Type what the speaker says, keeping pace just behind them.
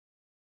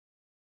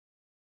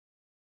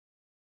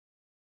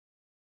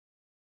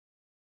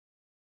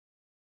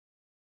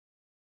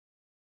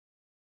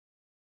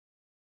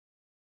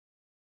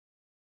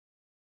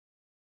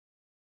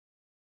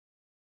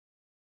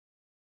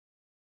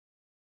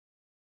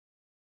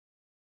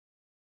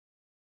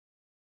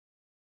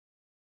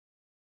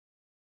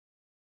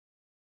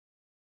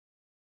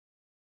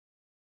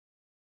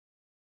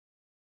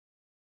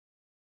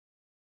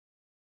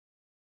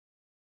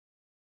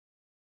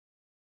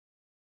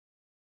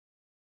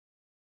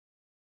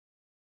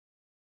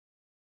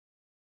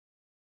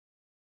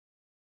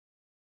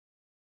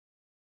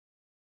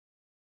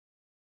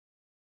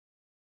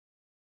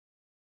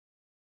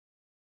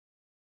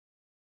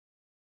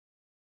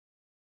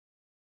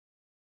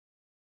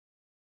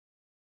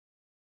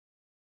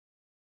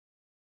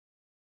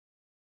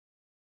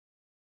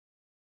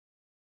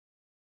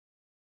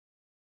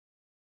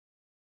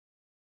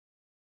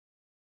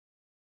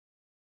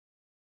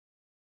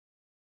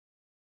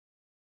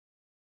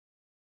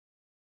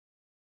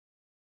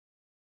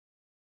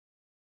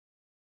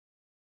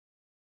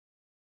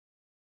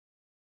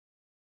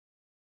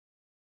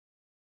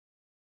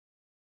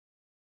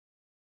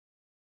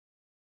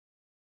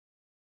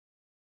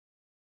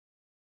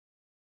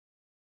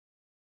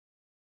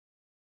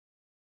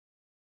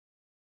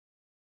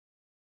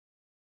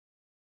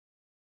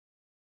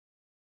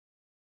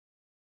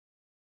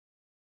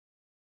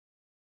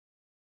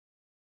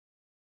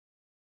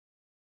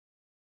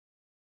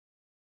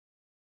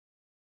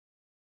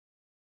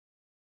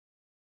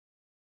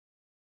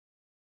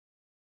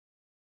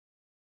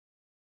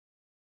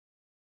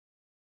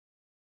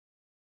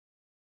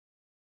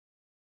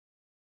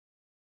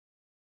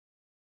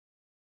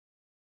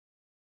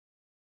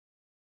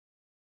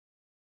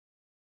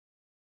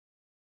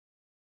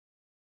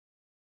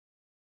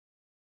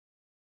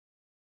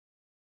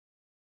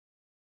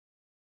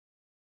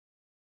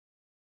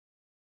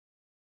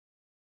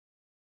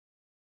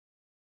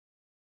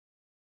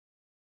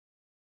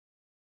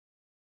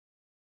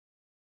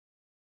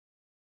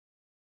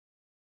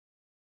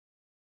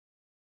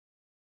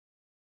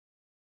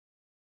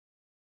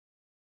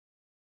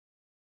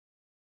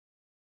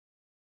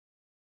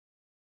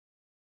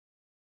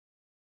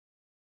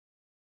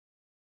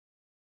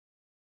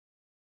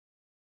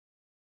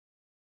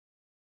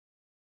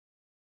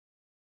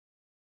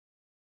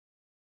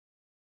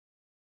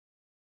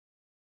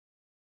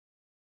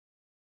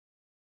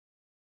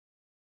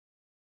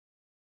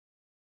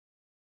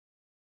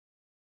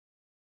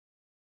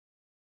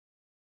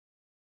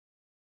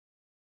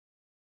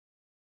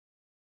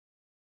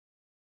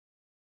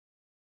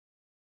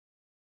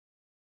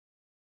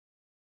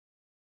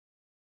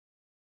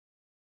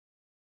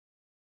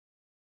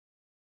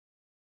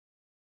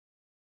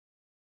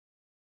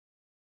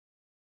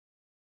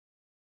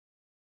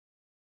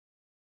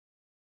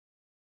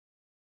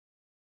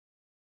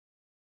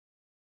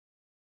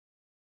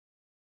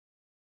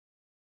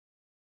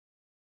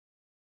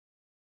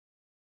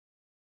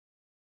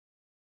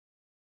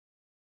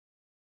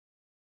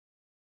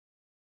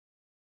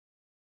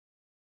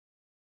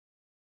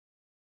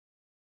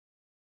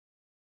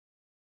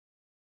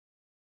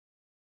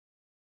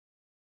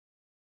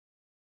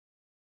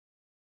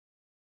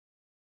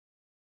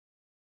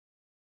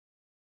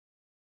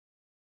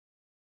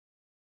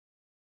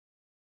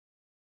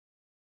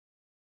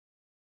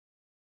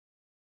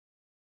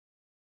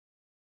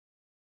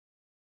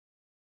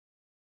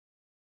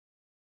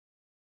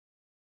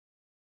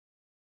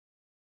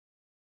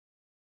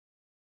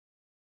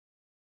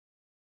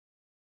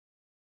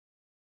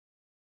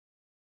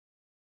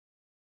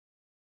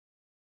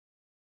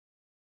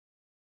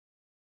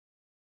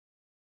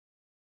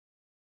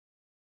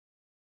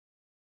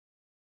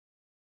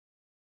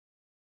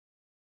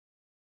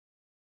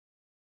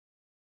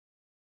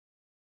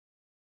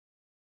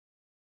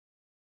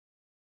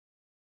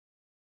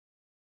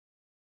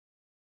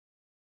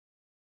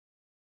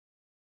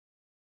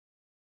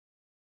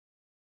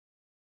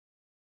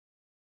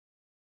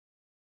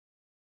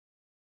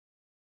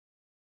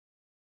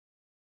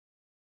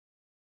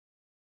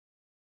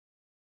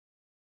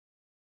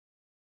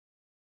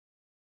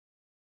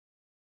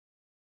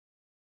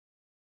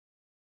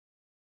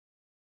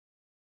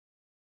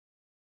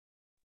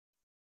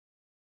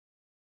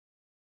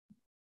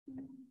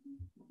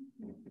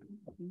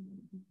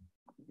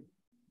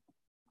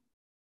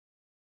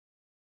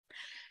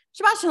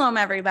Shabbat Shalom,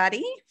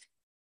 everybody.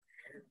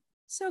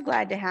 So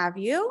glad to have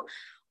you.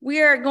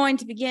 We are going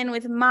to begin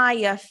with Ma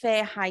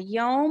Yafeh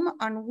Hayom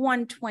on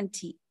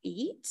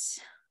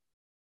 128.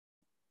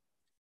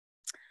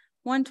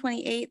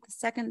 128, the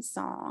second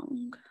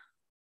song.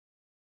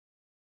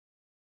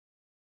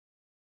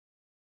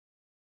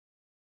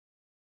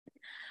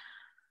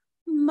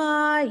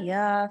 Ma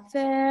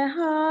Yafeh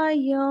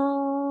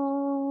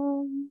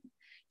Hayom,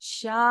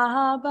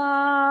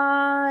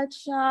 Shabbat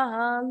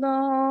Shalom.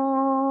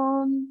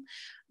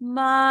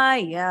 Ma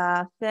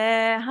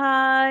Yafeh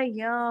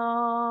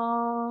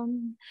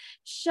Hayom,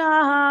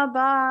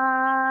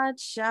 Shabbat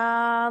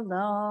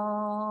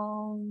Shalom.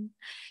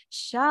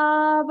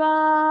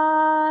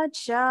 Shabbat,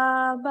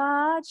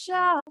 Shabbat,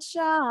 Shabbat,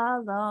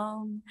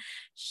 Shalom.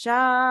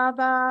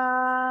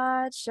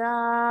 Shabbat,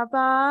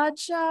 Shabbat,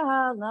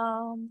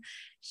 Shalom.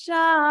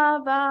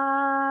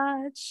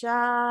 Shabbat,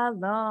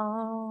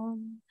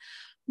 Shalom.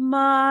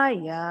 Ma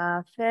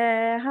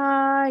Yafeh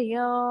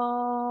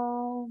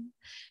Hayom.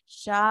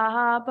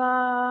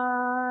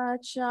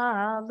 Shabbat,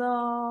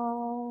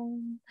 Shalom.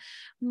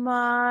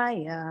 Ma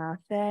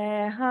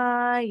Yafeh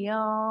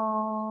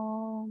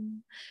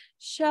Hayom.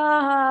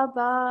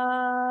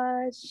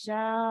 Shabbat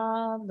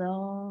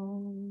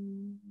Shalom.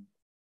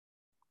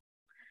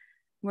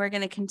 We're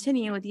going to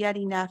continue with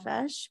Yedi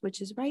Nefesh, which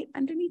is right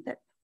underneath it.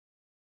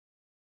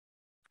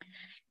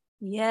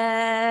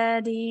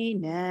 Yedi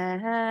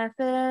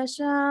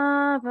Nefesh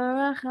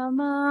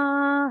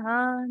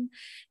Avarachaman.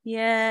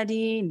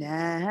 Yedi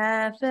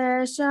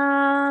Nefesh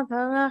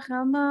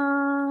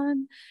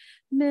Avarachaman.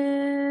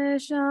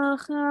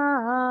 Mishach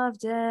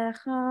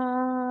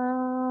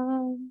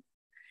Avdecha.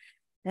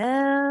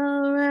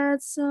 El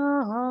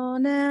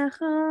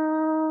Retzonecha,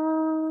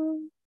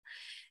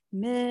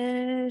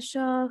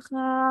 Mishach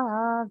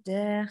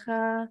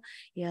Avdecha,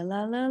 Ya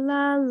la la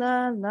la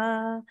la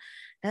la,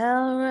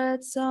 El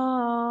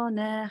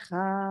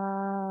Retzonecha,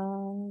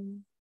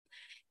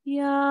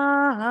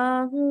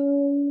 Yarutz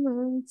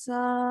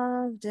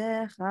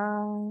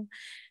Avdecha,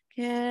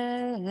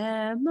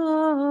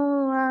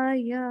 Kemo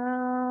Ayah,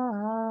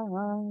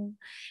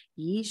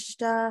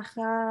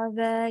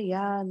 Yishtachave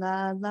Ya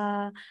la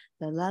la,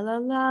 la la la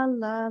la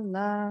la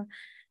la,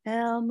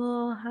 El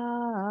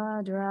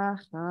Muhadracha.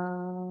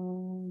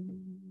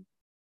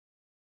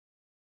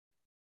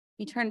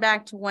 We turn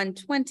back to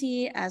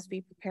 120 as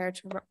we prepare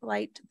to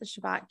light the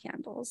Shabbat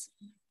candles.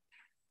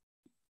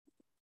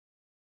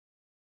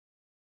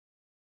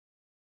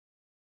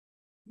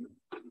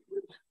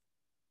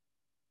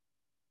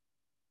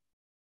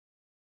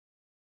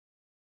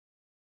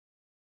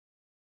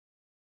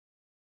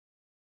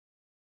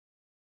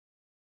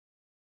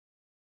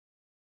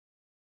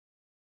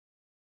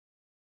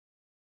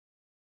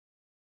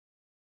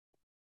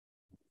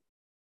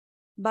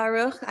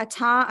 Baruch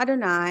atah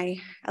Adonai,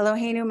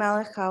 Eloheinu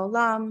melech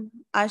haolam,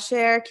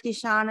 asher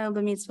kidishanu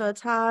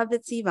b'mitzvotav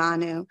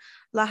v'tzivanu,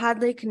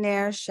 lahadlik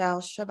ner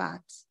shel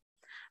Shabbat.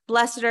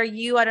 Blessed are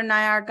you,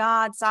 Adonai, our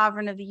God,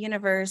 sovereign of the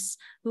universe,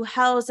 who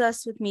hells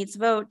us with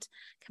mitzvot,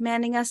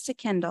 commanding us to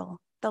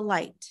kindle the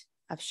light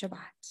of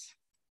Shabbat.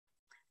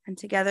 And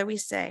together we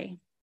say,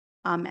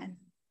 Amen.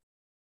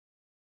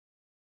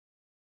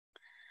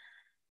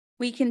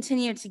 We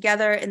continue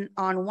together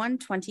on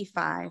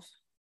 125.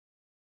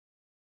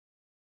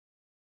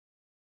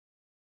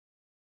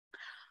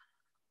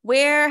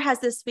 Where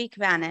has this week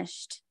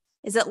vanished?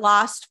 Is it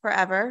lost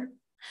forever?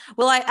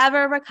 Will I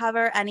ever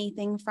recover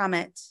anything from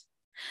it?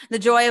 The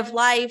joy of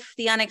life,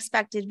 the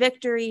unexpected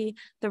victory,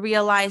 the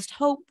realized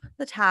hope,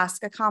 the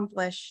task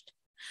accomplished.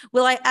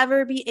 Will I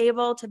ever be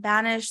able to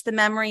banish the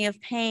memory of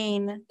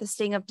pain, the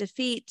sting of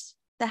defeat,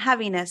 the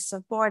heaviness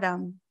of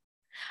boredom?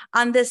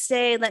 On this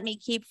day, let me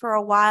keep for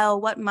a while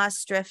what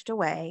must drift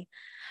away.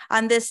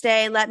 On this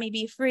day, let me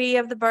be free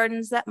of the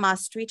burdens that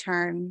must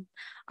return.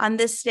 On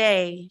this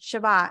day,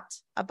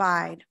 Shabbat,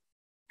 abide.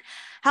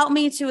 Help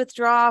me to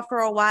withdraw for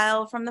a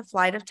while from the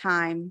flight of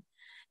time,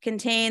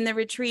 contain the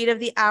retreat of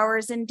the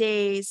hours and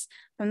days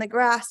from the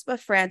grasp of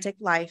frantic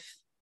life.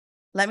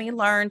 Let me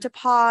learn to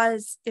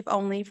pause, if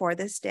only for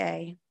this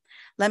day.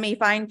 Let me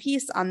find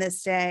peace on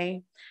this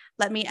day.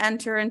 Let me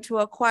enter into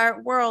a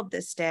quiet world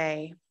this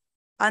day.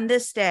 On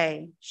this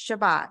day,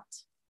 Shabbat,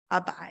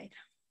 abide.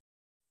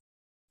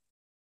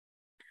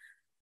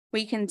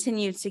 We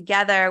continue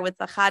together with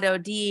the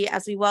Chadodi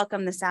as we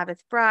welcome the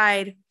Sabbath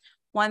bride,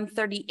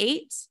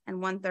 138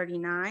 and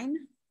 139.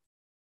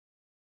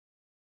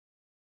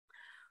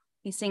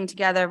 We sing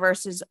together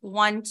verses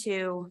 1,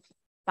 2,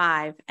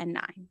 5, and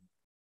 9.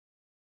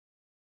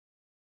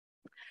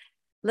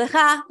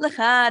 Lecha,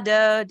 lecha,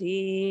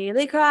 dodi,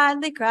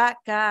 likrat, likrat,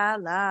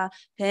 kala,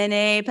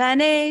 pene,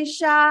 pene,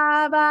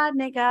 Shabbat,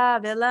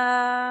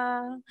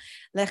 nekavila.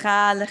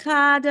 Lecha,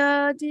 lecha,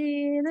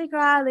 dodi,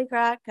 likrat,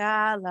 likrat,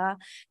 kala,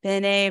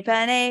 pene,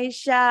 pene,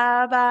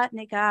 Shabbat,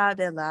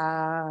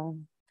 nekavila.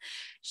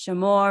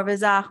 Shamor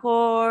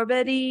v'zachor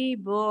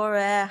b'dibur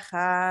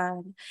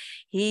echad.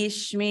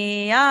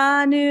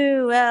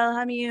 Hishmi'anu el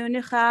hamyun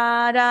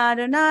echad.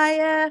 Adonai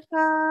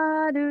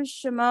echad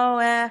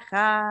u'shemo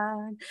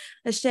echad.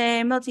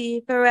 Hashem el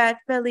tiferet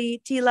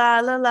v'liti la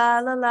la la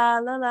la la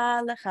la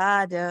la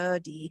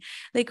l'chadodi.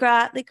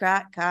 Likrat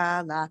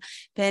kala.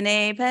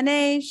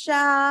 Pene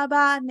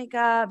Shabbat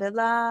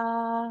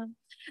nikabela.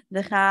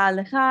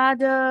 Lecha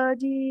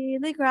dodi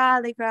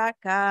likra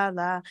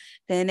kala.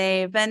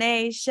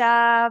 Pene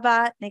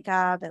Shabbat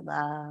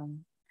nikabela.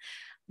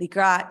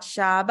 Likrat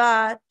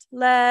Shabbat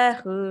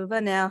lechu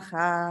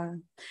v'nelcha.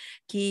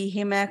 Ki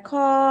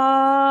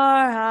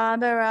himekor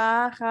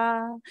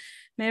haberacha.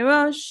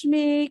 Mirosh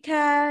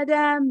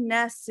mikedem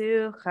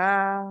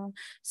nesucha.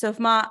 Sof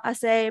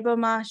ma'aseh bo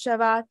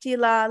ma'shavati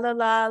la la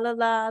la la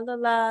la la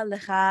la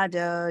lecha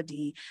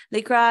dodi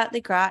likrat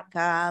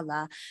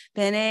kala.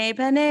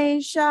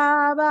 Pene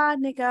Shabbat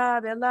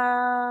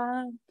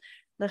nikabela.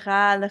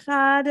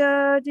 Lecha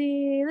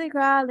dodi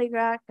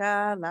likrat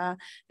kala.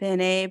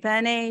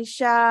 Pene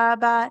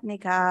Shabbat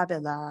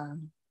nikabela.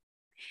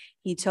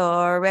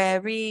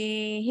 Hitoreri.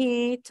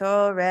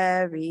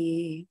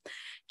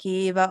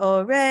 Kiva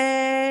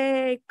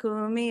ore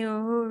kumi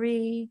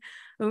uri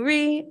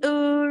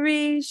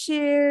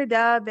shir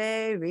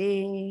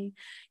daberi.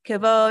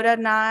 Kavod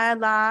Adonai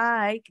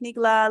like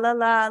nigla la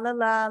la la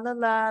la la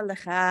la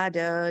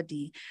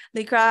lechadodi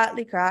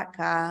likrat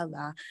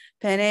kala.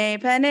 Pene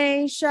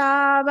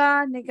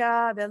Shabbat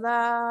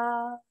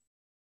nikabela.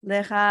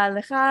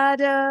 Lecha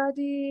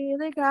dodi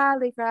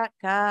likrat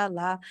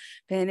kala.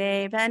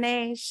 Pene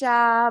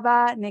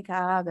Shabbat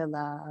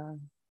nikabela.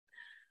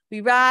 We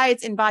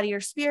rise in body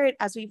or spirit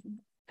as we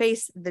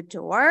face the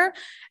door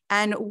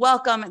and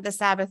welcome the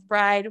Sabbath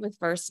bride with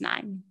verse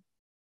 9.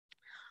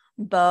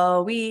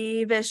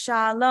 Boi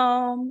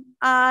v'shalom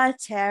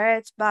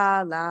ateret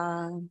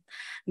bala,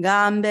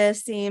 gam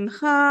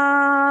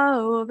besimcha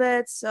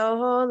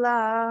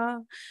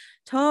uvetzola,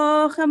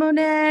 toch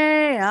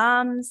emunei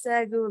am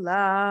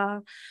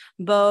segula,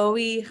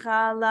 boi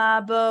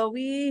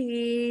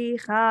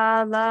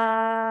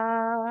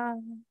chala.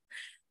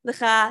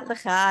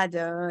 Lecha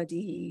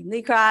dodi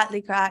likrat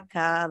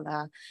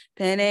kala.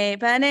 Pene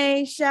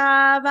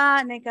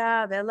Shabbat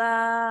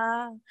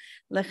nikabela.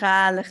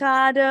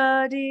 Lecha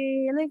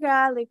dodi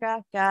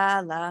likrat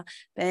kala.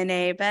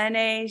 Pene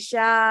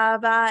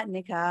Shabbat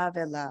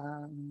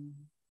nikabela.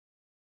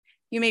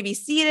 You may be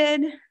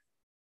seated.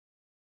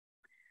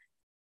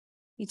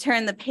 You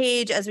turn the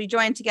page as we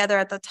join together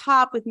at the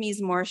top with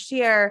Mizmor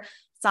Shir,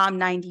 Psalm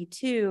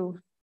 92,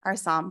 our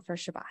psalm for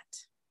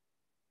Shabbat.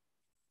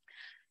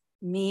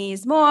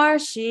 Mizmor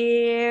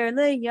shir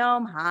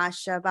leyom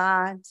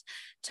haShabbat,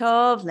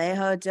 tov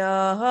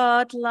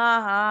lehodot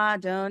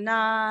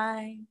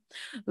laAdonai,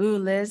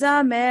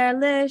 ulezamer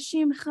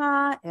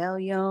leshimcha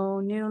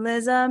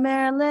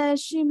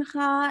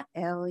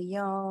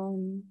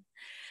elyon,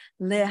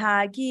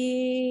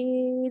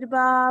 lehagid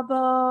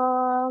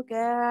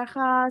baboker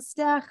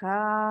chastecha,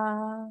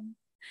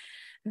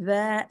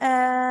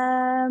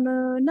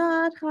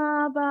 ve'emunatcha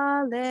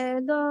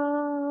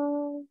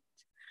balelot.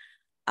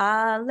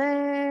 Ale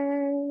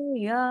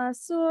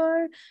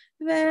Yasur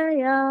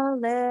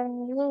ve'ale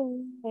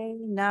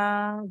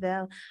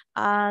Navel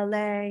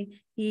Ale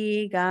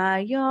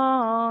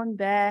Higayon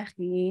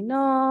Bechinon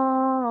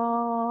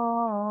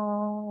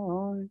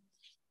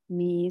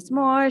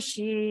Mizmor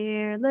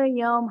Shir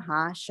Leyom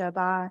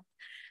HaShabbat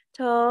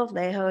Tov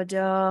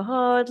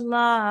lehodot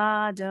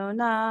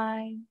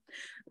laAdonai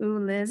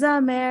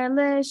Ulezamer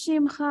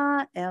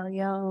leshimcha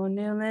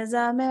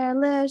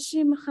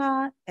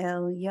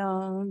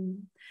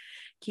elyon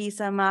Ki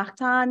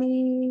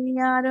samachtani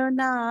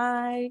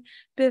Adonai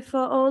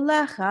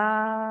b'fo'olecha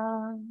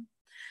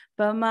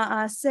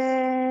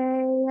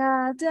b'ma'aseh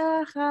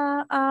yadecha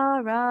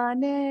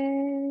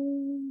aranei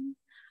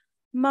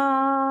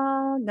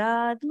ma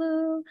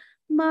gadlu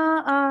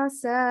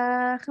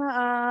ma'asecha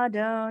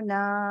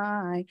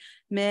Adonai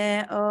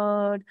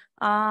me'od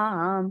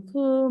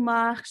amku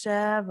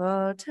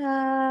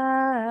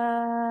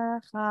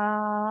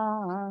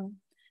machshevotecha.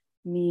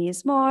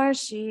 Mizmor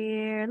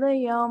shir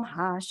leyom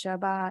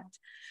haShabbat,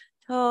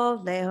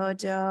 tov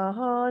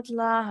lehodot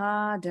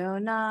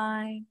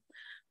laAdonai,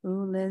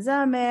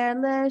 ulezamer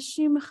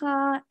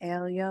leshimcha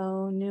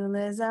elyon.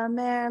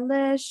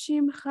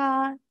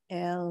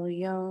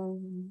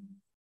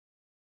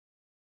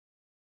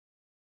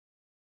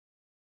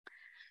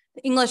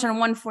 The English on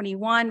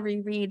 141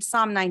 reread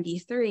Psalm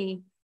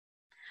 93.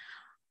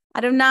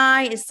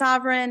 Adonai is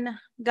sovereign,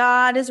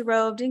 God is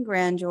robed in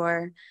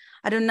grandeur.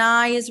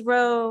 Adonai is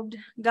robed,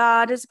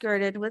 God is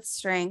girded with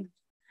strength.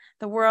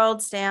 The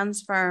world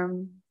stands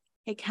firm,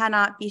 it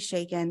cannot be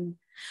shaken.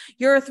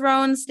 Your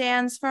throne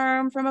stands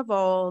firm from of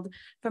old,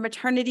 from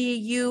eternity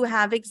you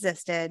have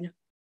existed.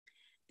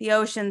 The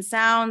ocean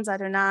sounds,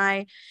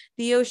 Adonai,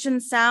 the ocean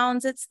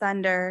sounds its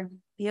thunder,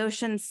 the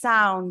ocean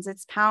sounds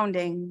its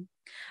pounding.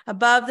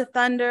 Above the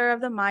thunder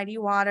of the mighty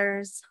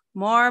waters,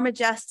 more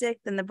majestic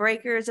than the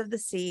breakers of the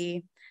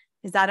sea,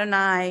 is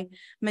Adonai,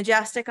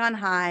 majestic on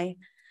high.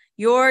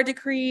 Your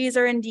decrees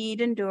are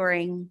indeed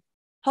enduring.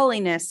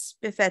 Holiness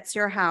befits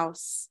your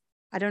house,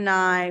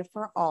 Adonai,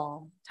 for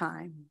all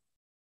time.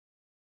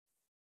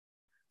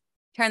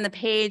 Turn the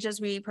page as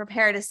we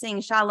prepare to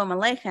sing Shalom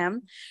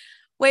Aleichem,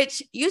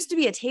 which used to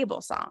be a table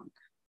song,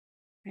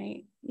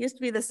 right? It used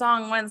to be the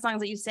song, one of the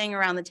songs that you sang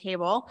around the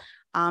table,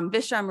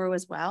 Bishamru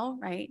as well,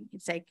 right?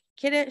 You'd say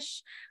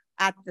Kiddush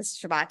at the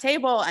Shabbat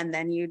table, and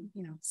then you'd,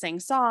 sing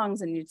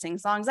songs, and you'd sing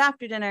songs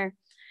after dinner.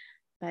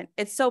 But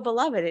it's so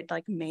beloved, it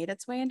like made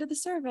its way into the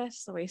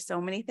service the way so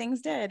many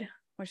things did,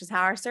 which is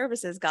how our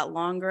services got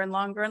longer and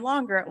longer and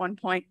longer at one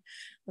point,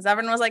 because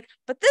everyone was like,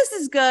 but this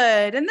is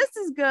good, and this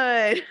is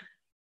good.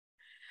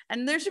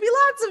 And there should be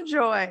lots of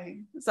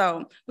joy.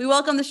 So we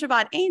welcome the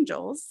Shabbat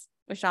angels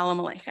with Shalom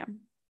Aleichem.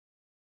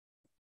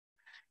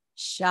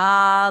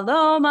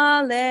 Shalom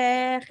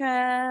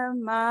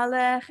Aleichem,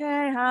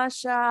 Malechei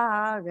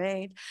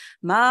Hasharet,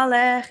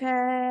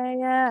 Malechei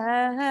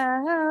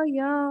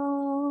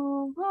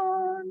Elyon,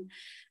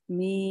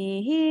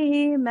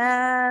 Mi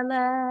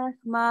Melech,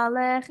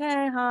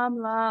 Malechei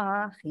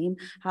Hamlachim,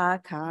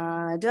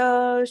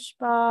 HaKadosh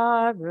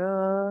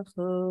Baruch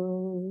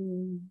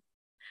Hu.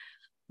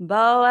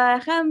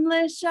 Boechem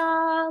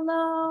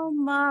l'shalom,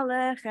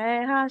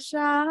 malechei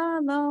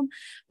hashalom,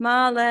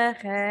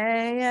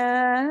 malechei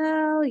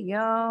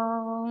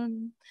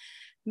elyon.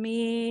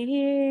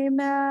 Mi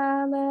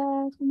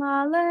melech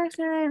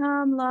malechei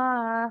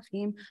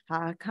hamlachim,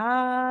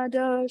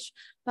 hakadosh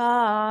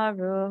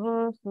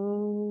baruch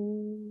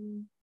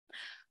hu.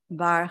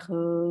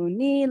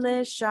 Barchuni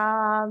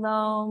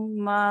l'shalom,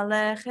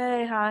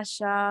 malechei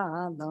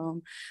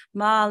hashalom,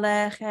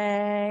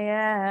 malechei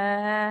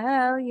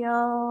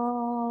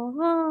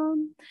elyon.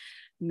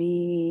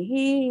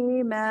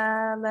 Mi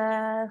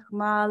melech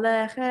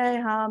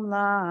malechei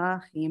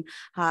hamlachim,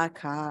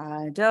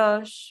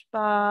 hakadosh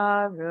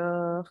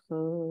baruch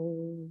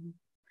hu.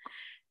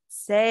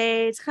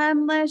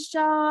 Seitchem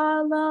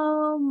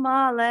l'shalom,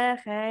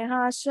 malechei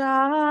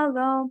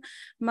hashalom,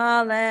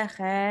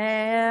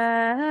 malechei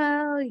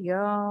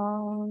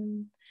elyon.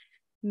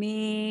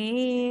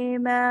 Mi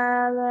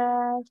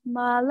melech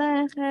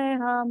malechei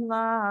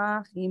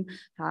hamlachim,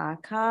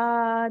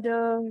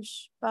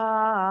 hakadosh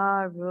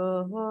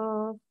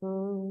baruch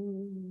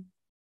hu.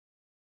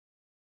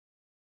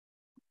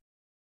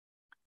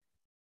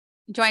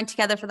 Join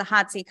together for the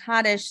Hatzi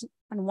Kaddish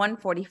on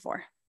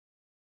 144.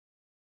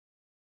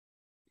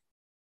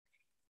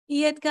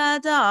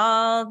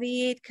 Yitgadal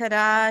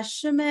v'yitkadash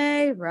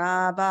shemei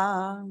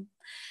Rabbah,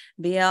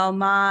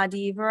 B'yalma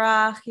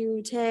divrach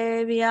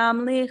yutei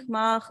v'yamlich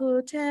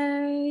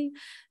malchutei,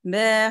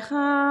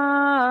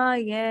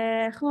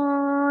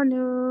 b'chayechon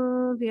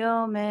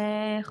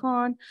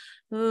u'v'yomechon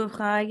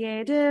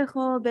u'v'chaye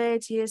dechol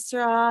beit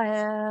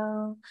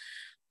Yisrael.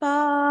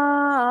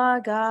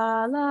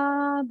 Bagala,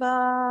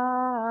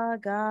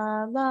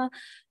 bagala,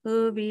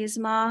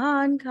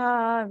 ubizman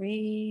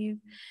kariv,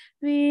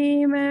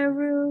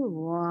 vimeru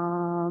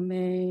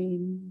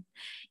amen.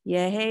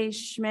 Yehi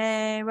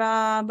shmei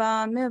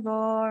Rabba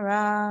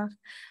mivorach,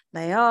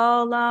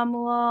 leolam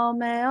lo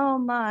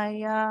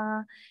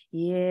meomaya,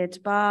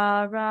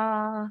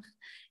 yitbarach,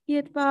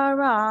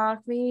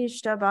 yitbarach,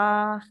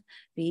 vishtabach,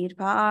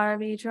 vitpar,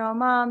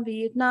 vitromam,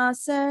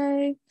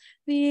 vitnaseh,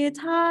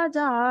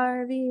 Vitadar,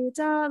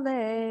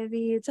 vitale,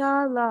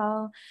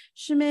 vitalal,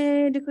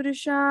 shmei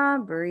d'kudusha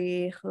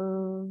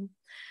brichu.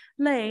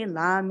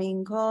 Leila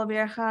min kol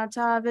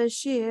birchata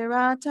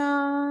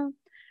v'shirata,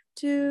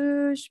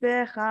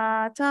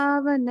 tushbechata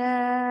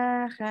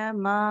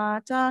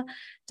v'nechemata,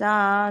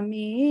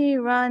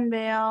 damiran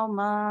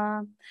be'alma,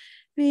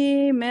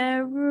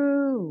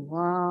 v'meru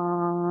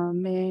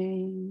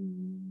amen.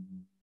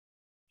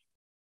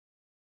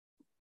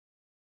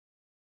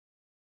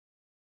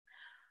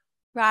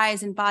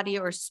 Rise in body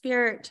or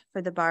spirit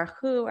for the Baruch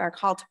Hu, our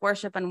call to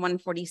worship on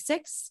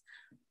 146.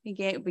 We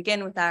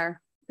begin with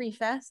our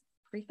preface,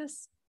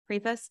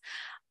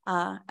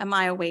 Am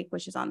I Awake,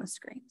 which is on the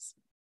screens.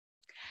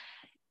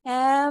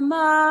 Am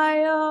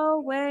I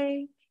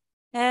awake?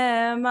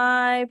 Am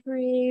I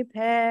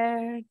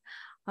prepared?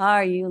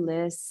 Are you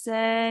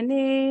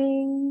listening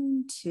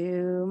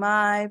to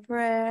my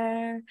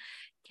prayer?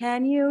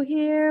 Can you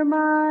hear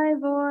my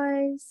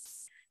voice?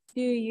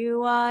 Do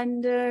you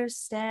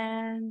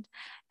understand?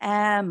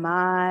 Am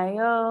I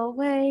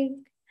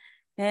awake?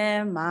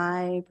 Am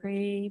I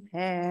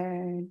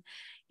prepared?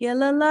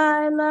 Yalla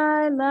la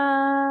la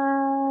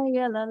la,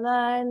 yalla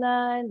la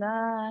la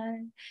la,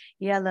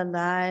 yalla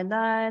la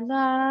la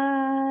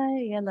la,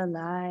 yalla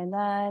la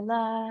la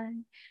la,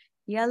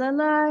 yalla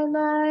la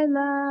la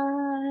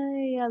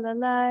la, yalla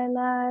la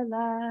la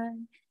la,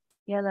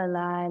 yalla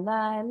la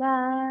la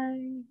la,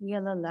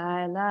 yalla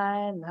la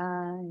la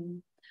la.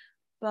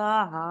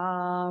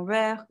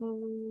 Barechu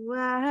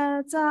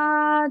et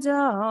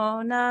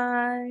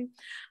Adonai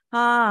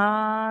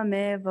HaMevorach.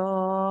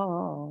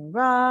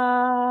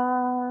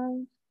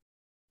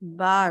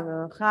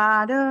 Baruch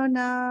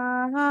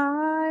Adonai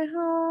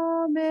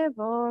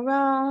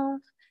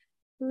HaMevorach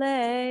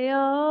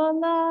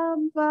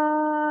Le'olam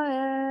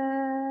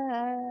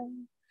Va'ed.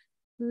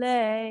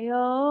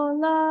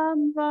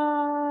 le'olam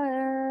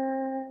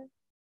va'ed.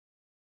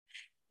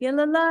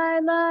 Yalla lai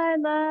lai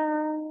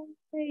lai,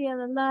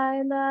 yalla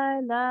lai lai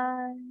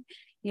lai,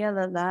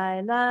 yalla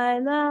lai lai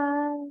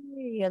lai,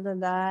 yalla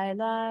lai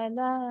lai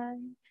lai,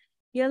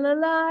 yalla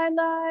lai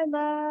lai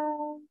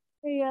lai,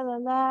 yalla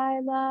lai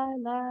lai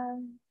lai,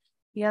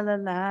 yalla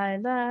lai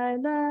lai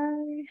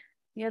lai,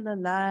 yalla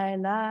lai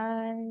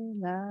lai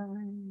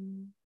lai.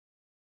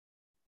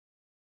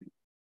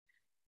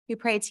 We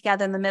pray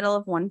together in the middle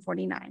of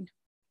 149.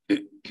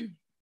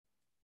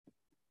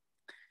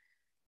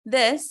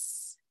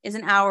 This is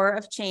an hour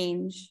of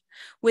change.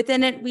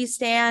 Within it, we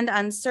stand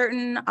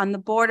uncertain on the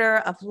border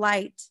of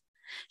light.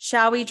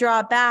 Shall we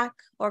draw back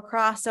or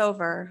cross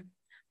over?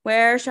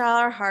 Where shall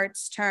our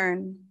hearts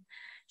turn?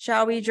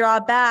 Shall we draw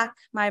back,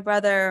 my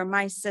brother,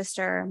 my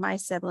sister, my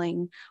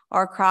sibling,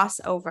 or cross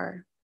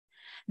over?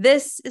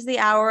 This is the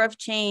hour of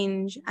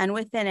change, and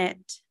within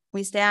it,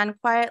 we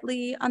stand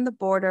quietly on the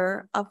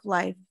border of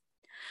life.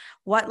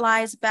 What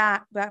lies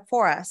back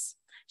for us?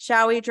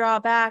 Shall we draw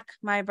back,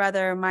 my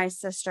brother, my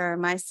sister,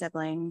 my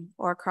sibling,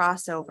 or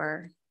cross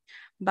over?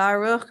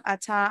 Baruch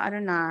atah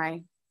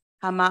Adonai,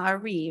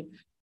 hama'ariv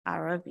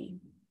aravi.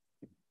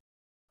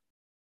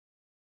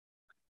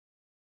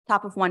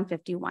 Top of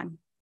 151.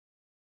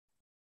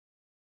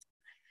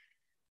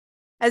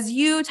 As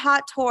you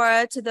taught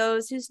Torah to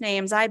those whose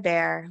names I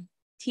bear,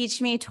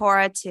 teach me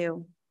Torah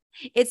too.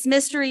 Its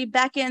mystery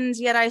beckons,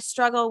 yet I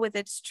struggle with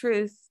its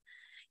truth.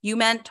 You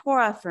meant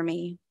Torah for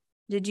me.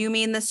 Did you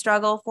mean the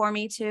struggle for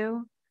me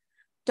too?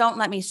 Don't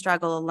let me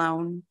struggle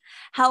alone.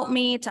 Help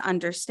me to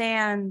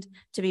understand,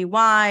 to be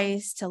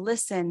wise, to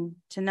listen,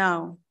 to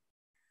know.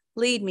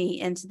 Lead me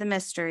into the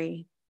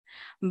mystery.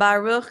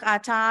 Baruch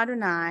atah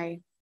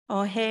Adonai,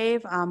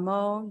 ohev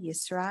amo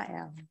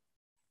Yisrael.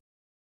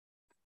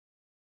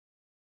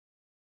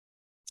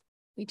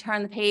 We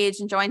turn the page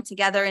and join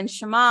together in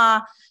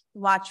Shema, the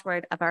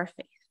watchword of our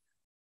faith.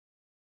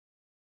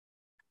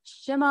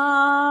 Shema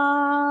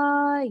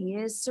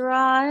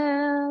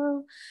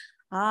Yisrael,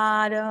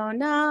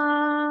 Adonai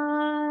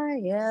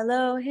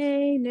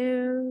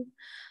Eloheinu,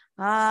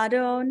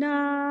 Adonai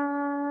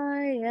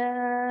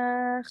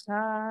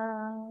Echad.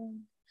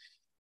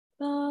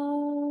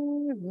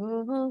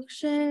 Baruch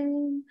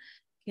Shem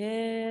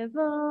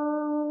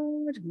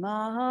Kevod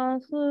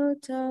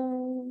Malchuto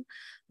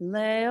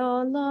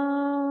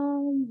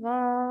Leolam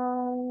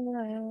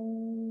Vaed.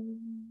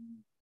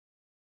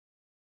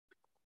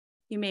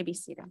 You may be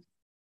seated.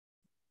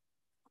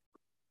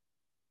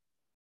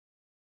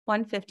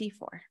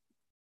 154.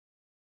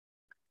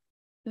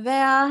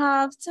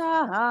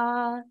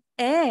 Ve'ahavta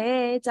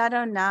et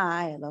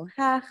Adonai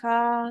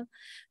Elohecha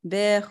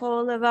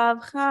b'chol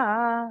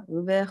levavcha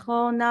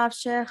u'b'chol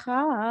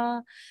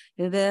nafshecha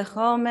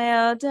u'b'chol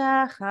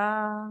me'odecha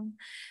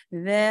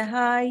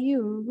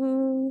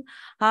ve'hayu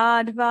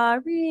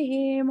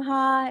hadvarim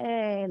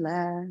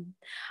ha'eleh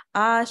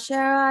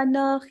asher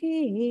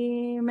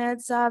anochi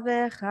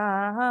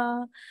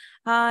metzavecha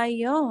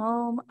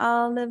hayom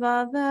al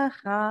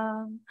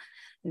levavecha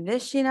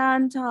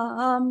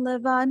Vishinantam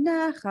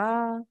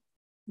levanecha,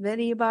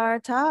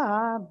 v'dibarta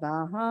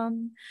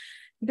baham,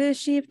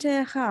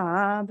 b'shivtecha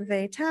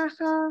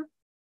b'veitecha,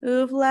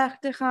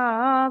 uvlechtecha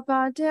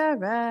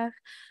b'derech,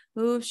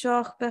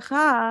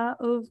 uvshochbecha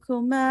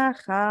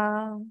uvkumecha,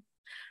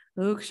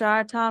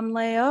 ukshartam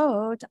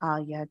leot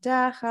al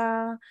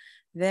yadecha,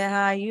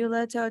 v'hayu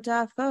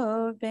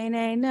letotafot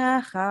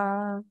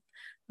b'neinecha,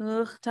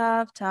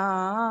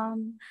 uchtavtam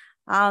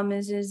al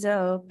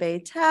mezuzot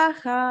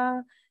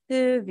beitecha,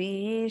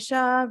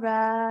 Visharecha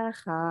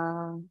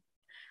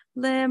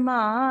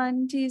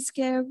Leman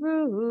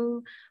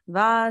Tiskeru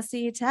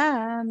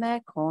Vasitem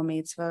Ekol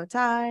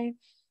Mitzvotai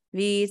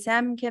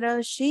Vitem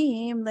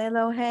Kedoshim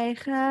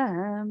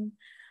Lelohechem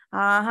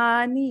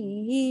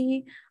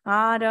Ahani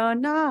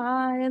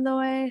Adonai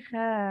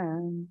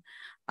Elohechem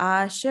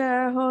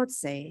Asher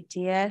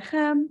Hotzeti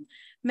Etchem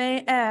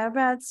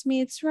Me'eretz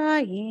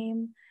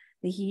Mitzrayim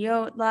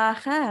Lihiot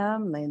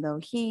Lachem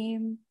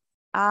Lelohim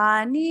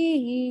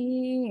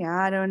Ani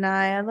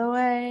Adonai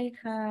Elohechem,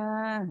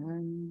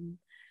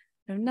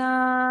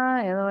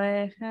 Adonai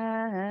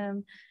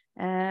Elohechem,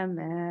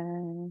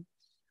 Amen.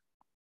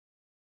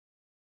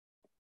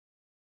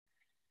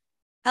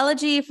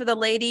 Elegy for the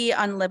Lady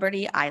on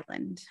Liberty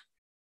Island.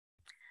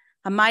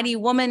 A mighty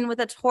woman with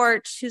a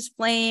torch whose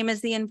flame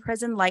is the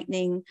imprisoned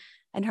lightning,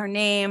 and her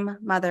name,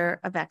 Mother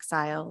of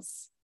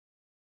Exiles.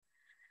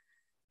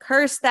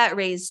 Curse that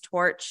raised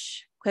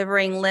torch,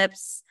 quivering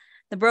lips,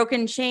 the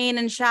broken chain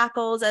and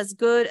shackles as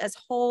good as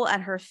whole at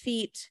her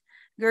feet,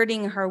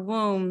 girding her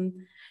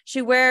womb.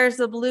 She wears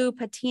the blue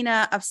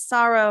patina of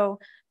sorrow,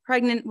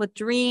 pregnant with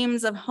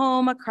dreams of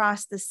home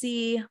across the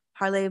sea,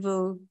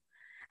 parlez-vous,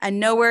 and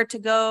nowhere to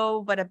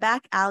go but a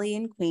back alley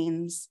in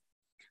Queens.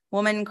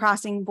 Woman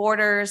crossing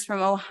borders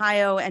from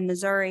Ohio and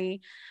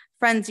Missouri,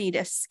 frenzied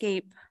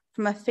escape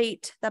from a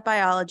fate that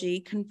biology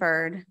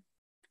conferred.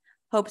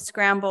 Hope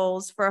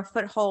scrambles for a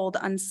foothold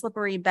on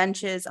slippery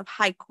benches of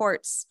high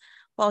courts,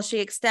 while she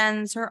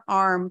extends her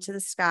arm to the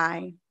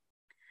sky.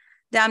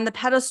 Damn the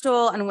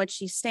pedestal on which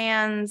she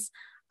stands,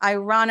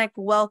 ironic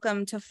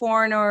welcome to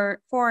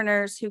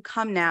foreigners who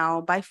come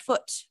now by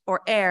foot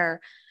or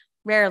air,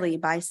 rarely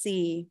by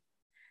sea.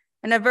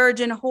 And a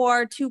virgin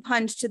whore too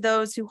punched to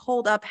those who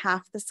hold up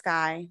half the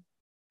sky.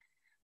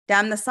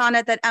 Damn the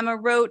sonnet that Emma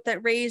wrote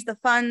that raised the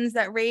funds,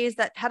 that raised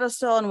that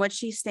pedestal on which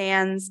she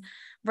stands,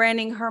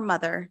 branding her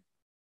mother.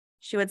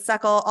 She would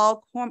suckle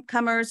all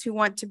comers who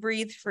want to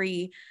breathe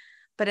free,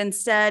 but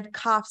instead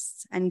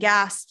coughs and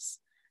gasps,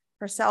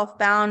 herself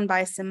bound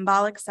by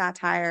symbolic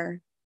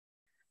satire.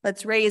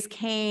 Let's raise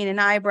cane and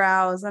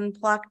eyebrows,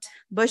 unplucked,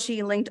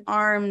 bushy linked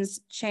arms,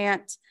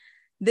 chant,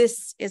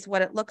 this is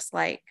what it looks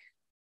like.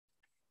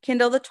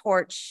 Kindle the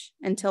torch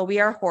until we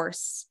are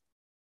hoarse,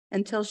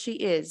 until she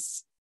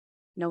is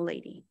no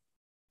lady.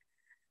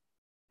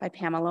 By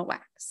Pamela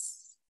Wax.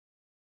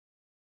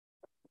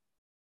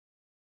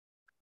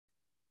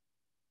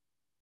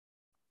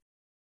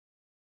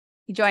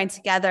 We join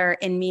together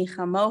in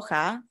Micha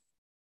Mocha,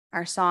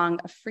 our song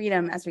of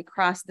freedom as we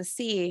cross the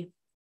sea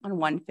on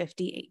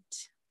 158.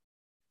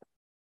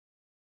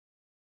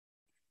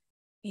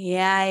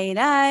 Yai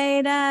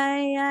dai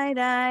dai yai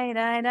dai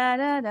dai da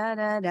da da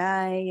da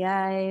da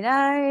yai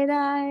dai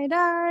dai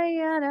dai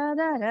ya da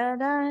da da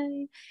da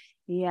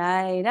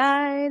yai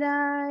dai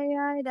dai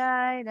yai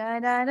dai dai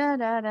da da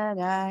da da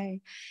da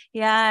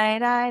yai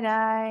dai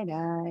dai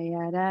dai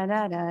ya da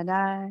da da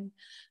da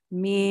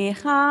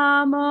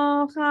Micha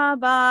mocha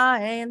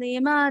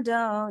ba'elim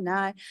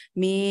Adonai,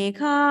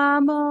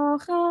 Micha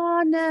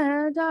mocha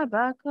nedar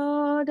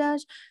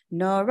b'kodesh,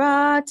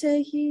 Nora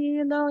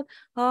tehilot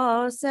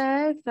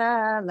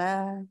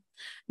osefele,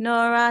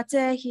 Nora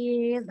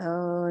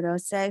tehilot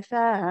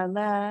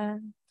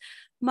osefele.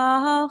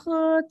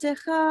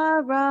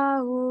 Malchutecha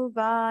ra'u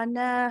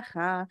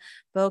banecha,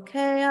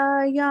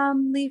 Bokei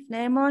yam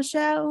lifnei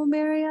Moshe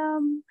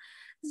u'Miriam.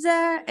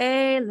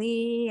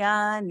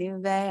 Ze'elianu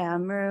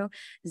ve'amru,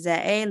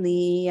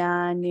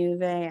 Ze'elianu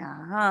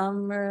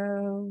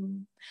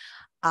ve'amru.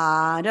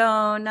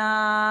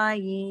 Adonai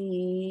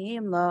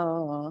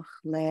yimloch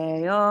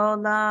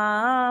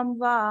le'olam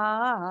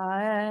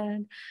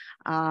va'ed.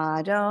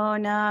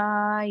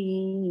 Adonai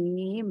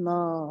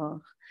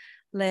yimloch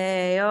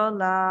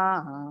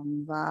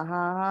le'olam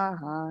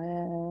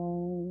va'ed.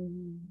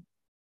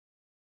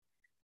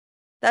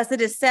 Thus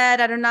it is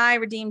said, Adonai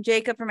redeemed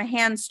Jacob from a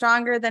hand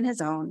stronger than his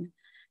own.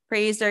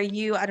 Praised are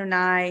you,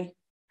 Adonai,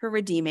 for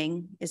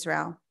redeeming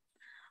Israel.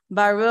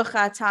 Baruch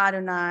atah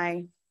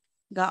Adonai,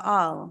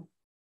 Ga'al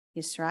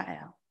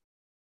Yisrael.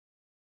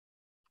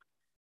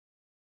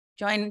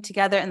 Join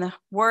together in the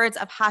words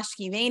of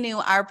Hashkivenu,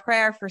 our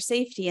prayer for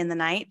safety in the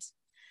night,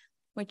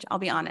 which I'll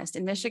be honest,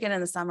 in Michigan in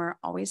the summer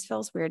always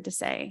feels weird to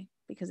say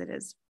because it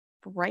is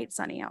bright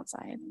sunny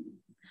outside.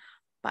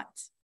 But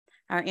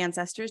our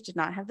ancestors did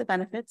not have the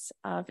benefits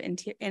of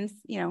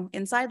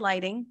inside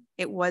lighting.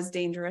 It was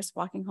dangerous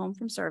walking home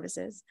from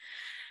services.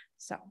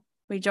 So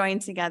we join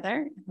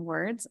together in the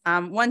words,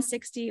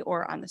 160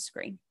 or on the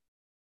screen.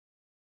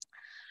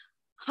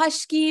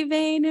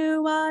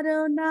 Hashkivenu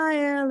Adonai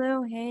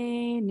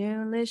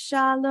Eloheinu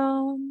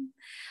l'shalom,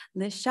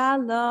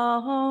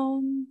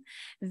 l'shalom,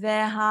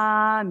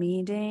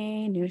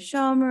 v'hamidenu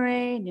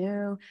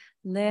shomreinu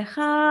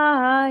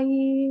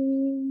l'chaim.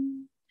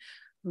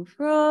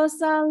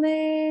 Ufros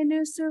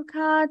aleinu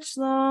sukat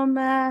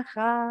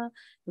shlomecha,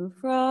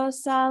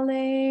 ufros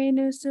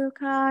aleinu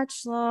sukat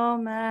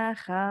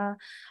shlomecha.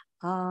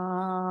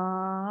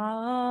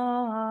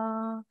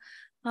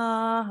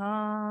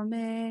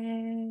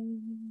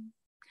 Amen.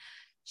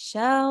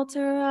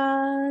 Shelter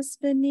us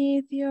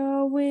beneath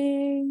your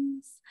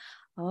wings,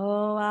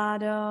 O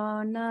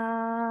Adonai.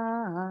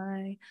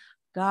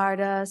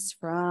 Guard us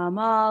from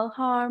all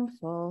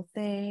harmful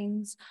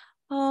things,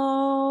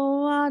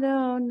 O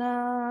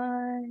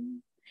Adonai.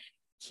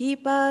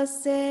 Keep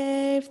us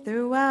safe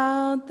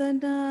throughout the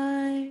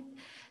night,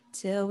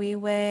 till we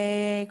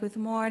wake with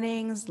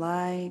morning's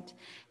light.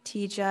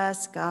 Teach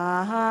us,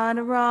 God,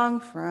 wrong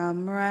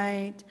from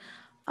right.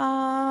 Amen.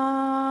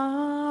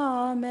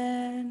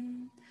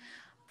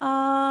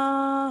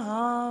 Amen.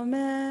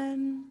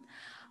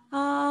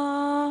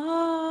 Amen.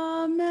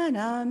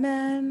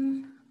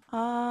 Amen.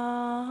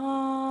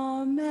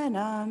 Amen. Amen.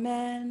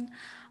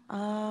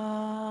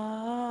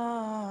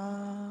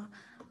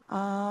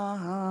 Amen.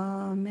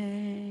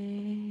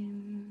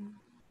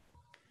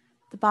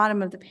 The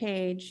bottom of the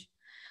page.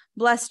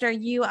 Blessed are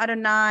you,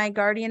 Adonai,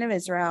 guardian of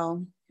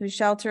Israel, whose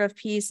shelter of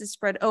peace is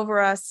spread over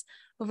us,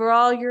 over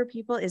all your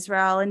people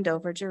Israel, and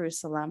over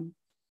Jerusalem.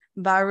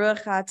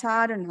 Baruch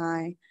atah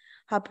Adonai,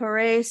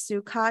 haporei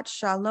sukat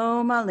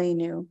shalom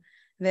aleinu,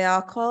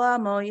 ve'al kol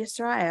amo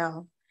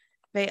Yisrael,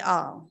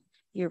 ve'al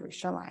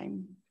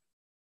Yerushalayim.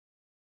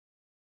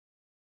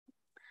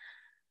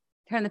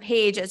 Turn the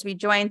page as we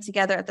join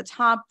together at the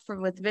top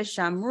with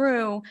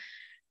Vishamru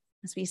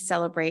as we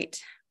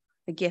celebrate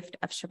the gift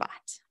of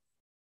Shabbat.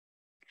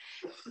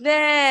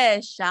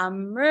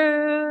 V'shamru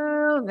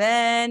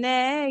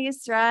v'nei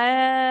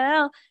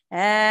Yisrael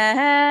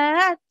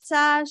et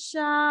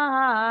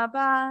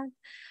ha-Shabbat.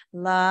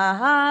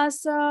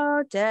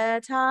 La'asot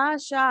et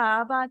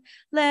ha-Shabbat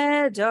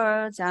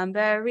ledorotam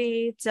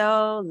berit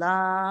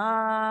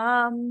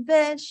olam.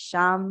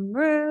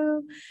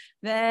 V'shamru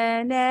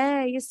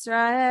v'nei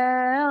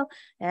Yisrael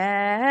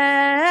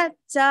et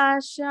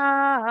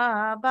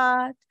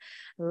ha-Shabbat.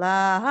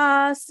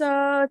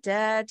 La'asot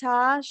et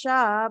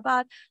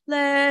ha-Shabbat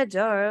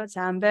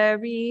ledorotam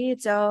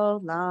berit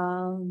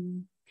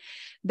olam.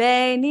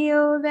 Beni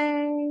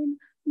uvein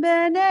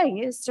b'nei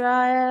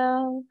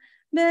Yisrael,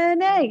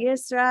 b'nei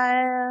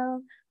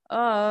Yisrael,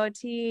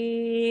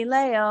 oti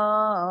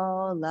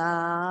le'olam.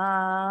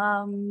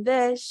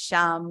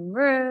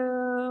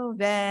 V'shamru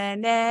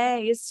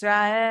b'nei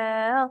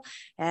Yisrael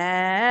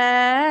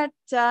et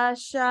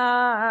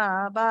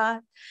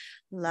ha-Shabbat.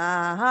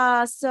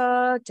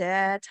 La'asot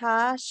et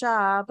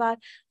ha-Shabbat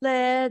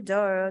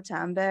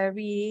ledorotam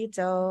berit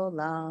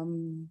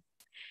olam.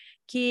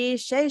 Ki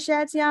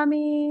sheshet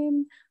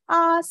yamim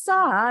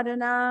asa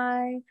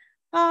Adonai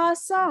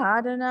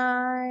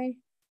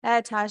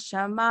et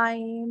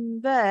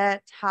hashamayim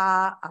v'et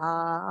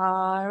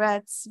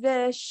haaretz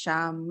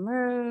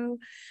v'shamru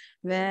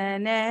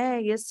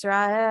v'nei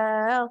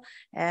Yisrael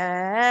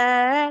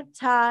et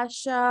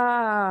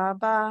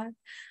ha-Shabbat.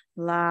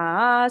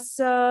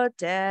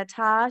 La'asot et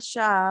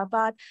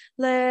ha-Shabbat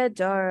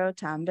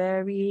ledorotam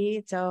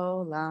berit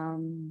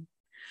olam.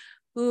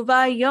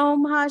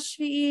 Uvayom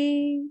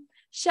hashvi'i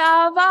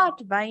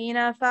Shabbat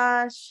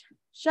vayinafash,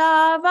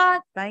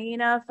 Shabbat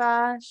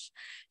vayinafash,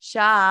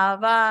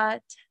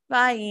 Shabbat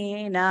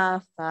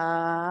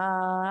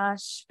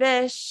vayinafash.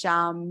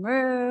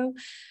 V'shamru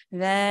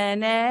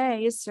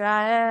v'nei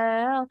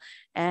Yisrael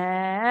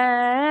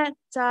et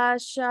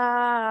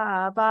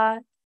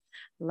ha-Shabbat.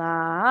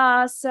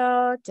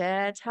 La'asot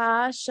et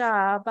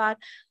ha-Shabbat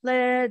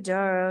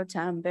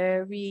ledorotam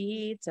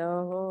berit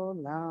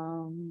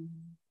olam.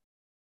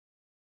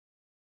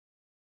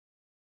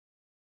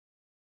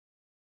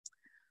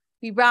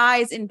 We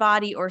rise in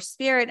body or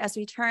spirit as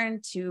we turn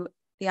to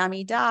the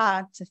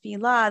Amidah,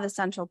 Tefillah, the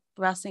central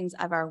blessings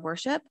of our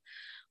worship.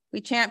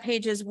 We chant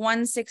pages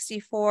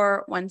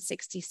 164,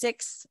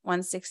 166,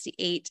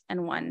 168,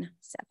 and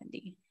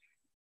 170.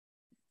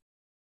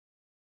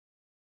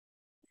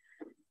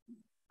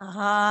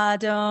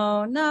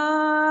 Adonai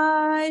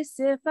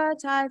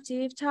sifatai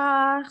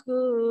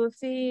tiftachu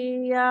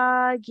fi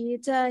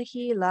gita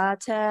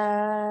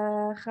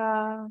hilatecha.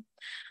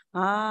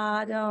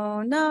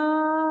 Adonai,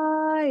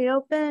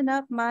 open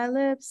up my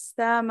lips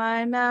that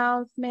my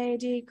mouth may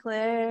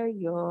declare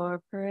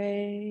your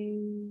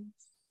praise.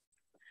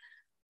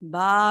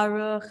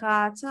 Baruch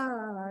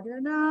atah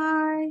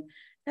Adonai,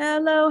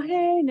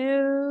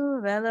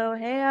 Eloheinu,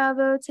 Elohei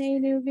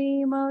Avotenu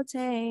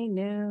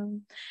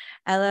v'Imotenu,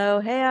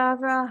 Elohei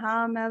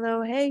Avraham,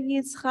 Elohei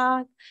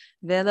Yitzchak,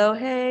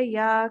 v'Elohei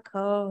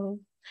Yaakov,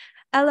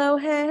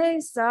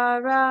 Elohei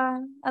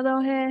Sarah,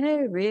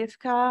 Elohei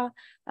Rivka,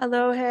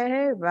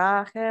 Elohei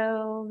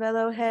Rachel,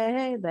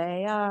 Elohei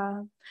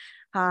Leah,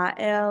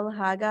 Ha'el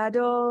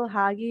Hagadol,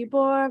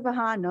 Hagibor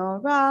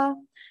v'Hanora,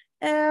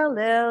 El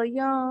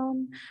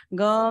Elyon,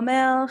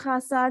 Gomel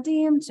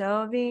Chasadim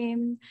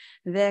Tovim,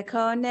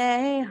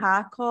 V'Konei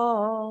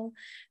Hakol,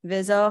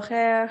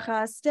 V'Zocher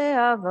Chastei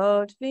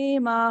Avot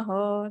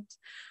v'Imahot,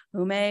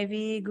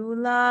 Umevi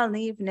Gula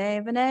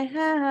Livnei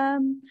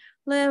V'Nehem,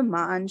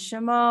 L'man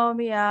Shemo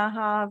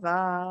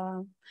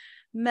B'Ahava,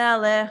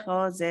 Melech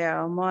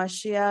Ozer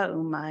Moshiach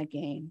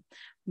U'Magen,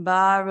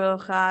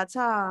 Baruch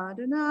atah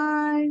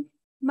Adonai,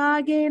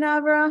 Magen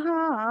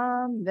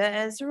Avraham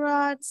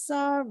ve'Ezrat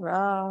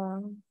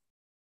Sarah.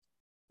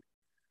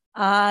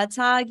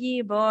 Atah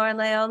Gibor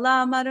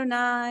le'olam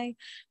Adonai,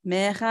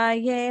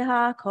 Mechaye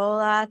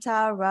hakol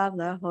atah Rav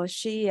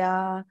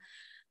le'Hoshia,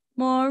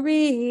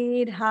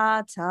 Morid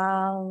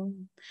hatal.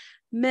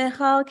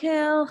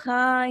 Mechalkel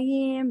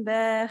Chaim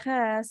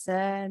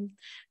bechesed,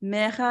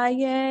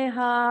 Mechaye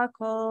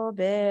hakol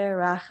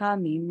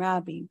berachamim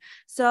rabim,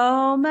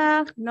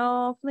 Somech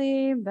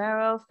noflim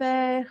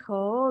berofei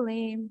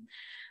cholim,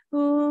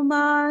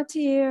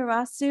 Umatir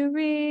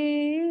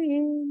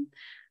asurim,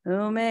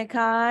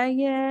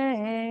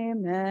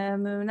 Umekayem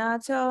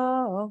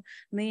emunato,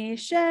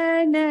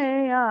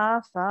 Lishenei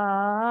afar,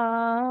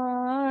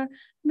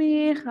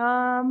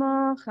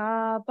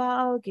 Michamocha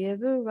ba'al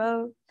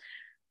givurot,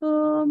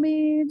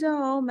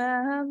 Umido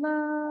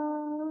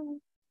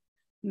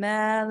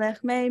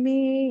Melech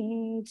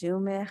Meimid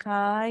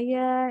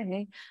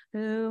Umechaye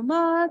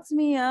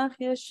Umatzmiach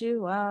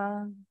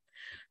Yeshua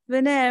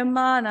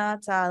V'ne'eman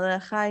atah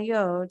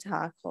lechayot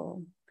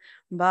hakol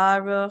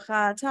Baruch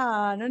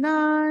atah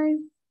Adonai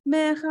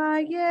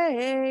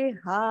Mechaye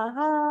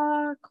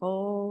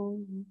hakol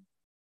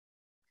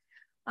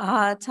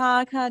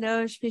Atah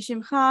kadosh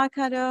v'shimcha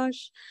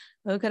kadosh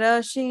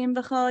Ukadoshim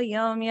b'chol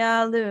yom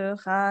yalu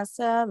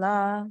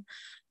chasela.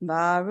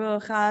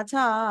 Baruch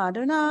atah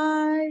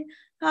Adonai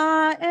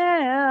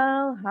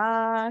ha'el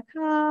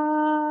hakadosh.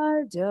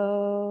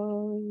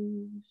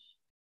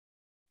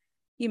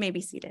 You may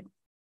be seated.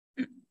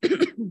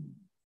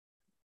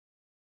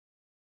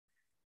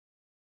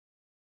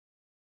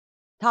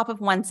 Top of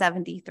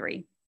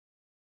 173.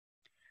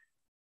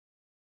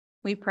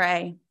 We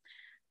pray.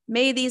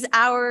 May these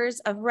hours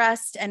of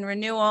rest and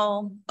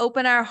renewal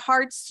open our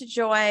hearts to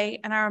joy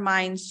and our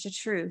minds to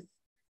truth.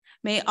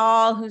 May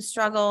all who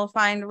struggle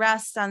find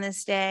rest on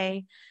this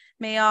day.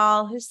 May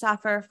all who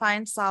suffer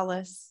find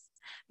solace.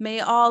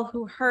 May all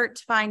who hurt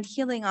find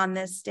healing on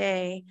this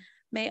day.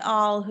 May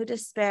all who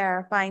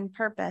despair find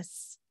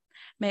purpose.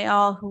 May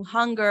all who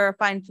hunger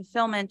find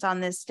fulfillment on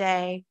this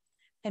day.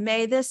 And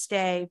may this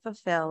day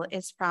fulfill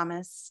its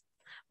promise.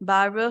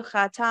 Baruch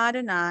atah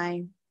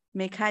Adonai,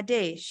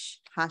 Mekadesh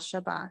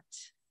HaShabbat.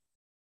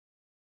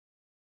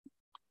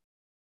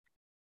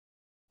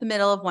 The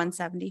middle of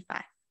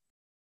 175.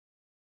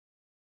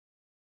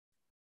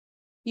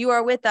 You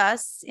are with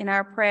us in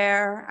our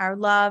prayer, our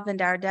love,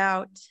 and our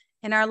doubt,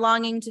 in our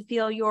longing to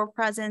feel your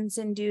presence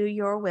and do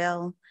your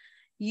will.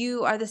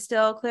 You are the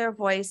still, clear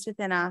voice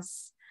within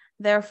us.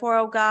 Therefore,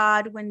 O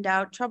God, when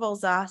doubt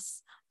troubles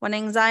us, when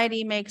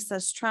anxiety makes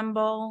us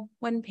tremble,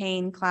 when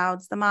pain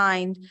clouds the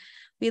mind,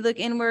 we look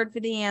inward for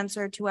the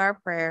answer to our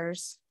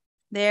prayers.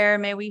 There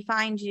may we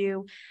find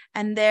you,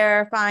 and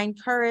there find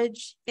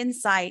courage,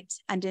 insight,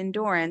 and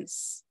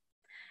endurance.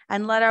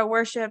 And let our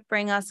worship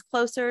bring us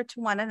closer to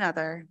one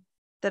another,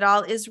 that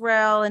all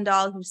Israel and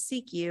all who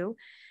seek you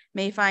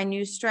may find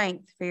new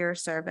strength for your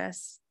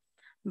service.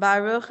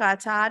 Baruch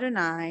atah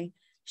Adonai,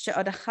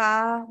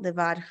 she'odecha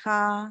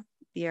levadcha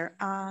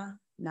bir'ah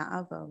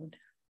na'avod.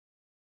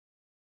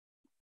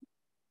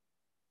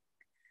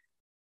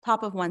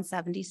 Top of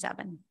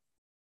 177.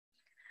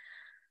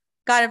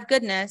 God of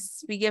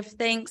goodness, we give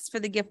thanks for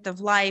the gift of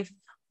life,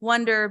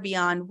 wonder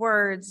beyond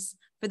words,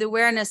 for the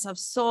awareness of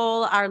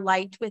soul, our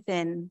light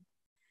within,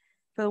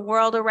 for the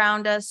world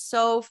around us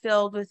so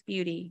filled with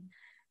beauty,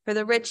 for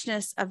the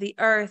richness of the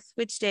earth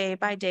which day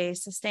by day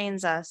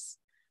sustains us.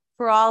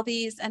 For all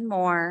these and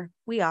more,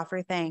 we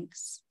offer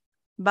thanks.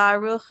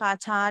 Baruch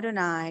atah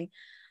Adonai,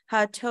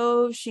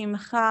 hatov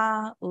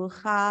shimcha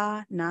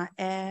ucha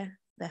na'eh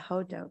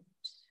lehodot.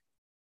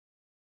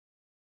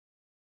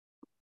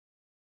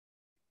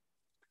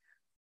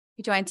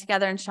 We join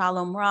together in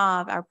Shalom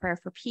Rav, our prayer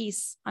for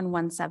peace on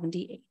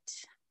 178.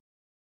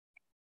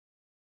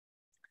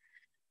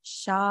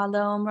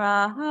 Shalom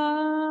Rav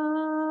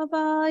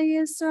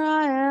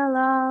Yisrael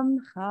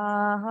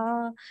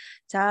Amcha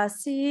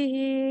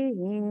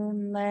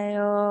Tasim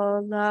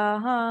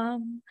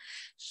Leolam.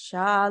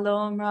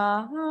 Shalom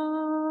Rav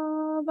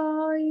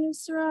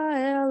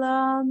Yisrael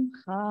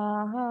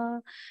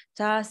Amcha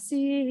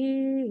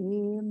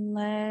Tasim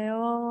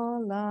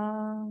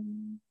Leolam.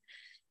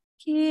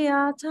 Ki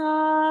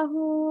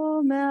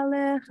atahu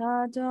melech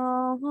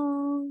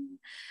adon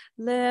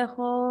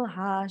lechol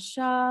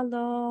hashalom.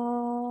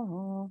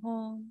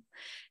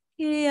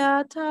 Ki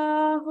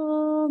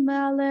atahu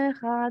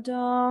melech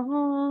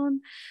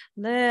adon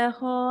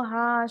lechol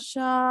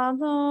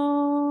hashalom.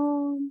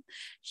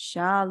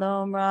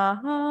 Shalom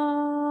rav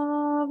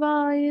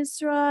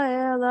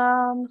Yisrael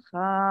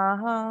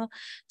amcha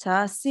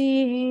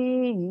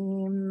tasim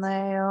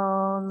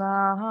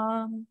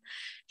leolam.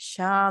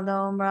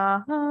 Shalom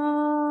Rav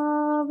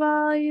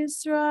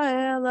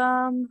Yisrael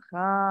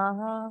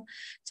Amcha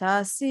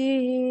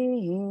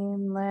Tasim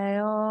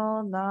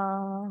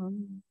Leolam.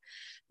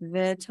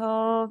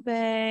 V'tov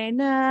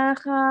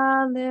beinecha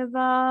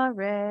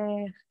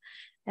levarech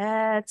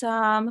et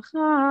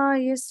Amcha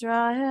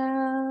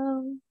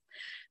Yisrael.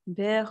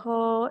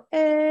 B'chol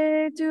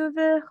edu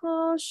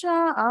v'chol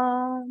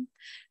sha'am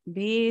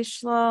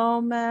b'shlomecha.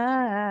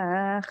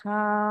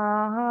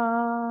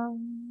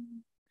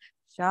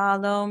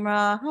 Shalom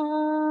Rav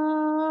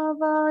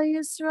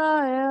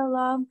Yisrael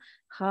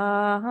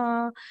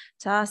Amcha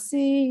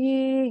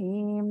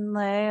Tasim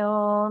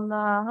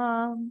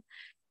Leolam.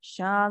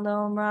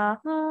 Shalom Rav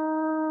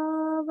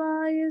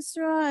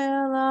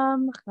Yisrael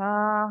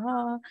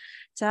Amcha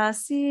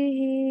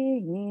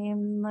Tasim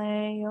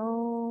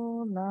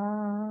Leolam.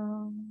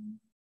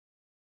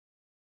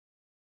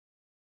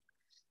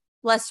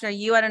 Blessed are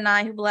you,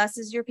 Adonai, who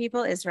blesses your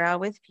people Israel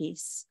with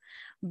peace.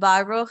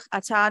 Baruch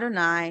atah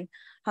Adonai,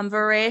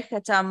 hamvarech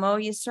et amo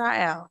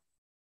Yisrael,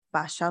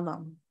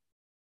 b'shalom.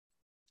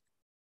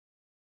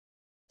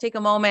 Take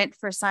a moment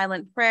for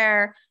silent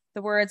prayer.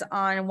 The words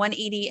on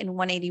 180 and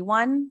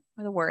 181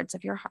 are the words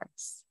of your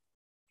hearts.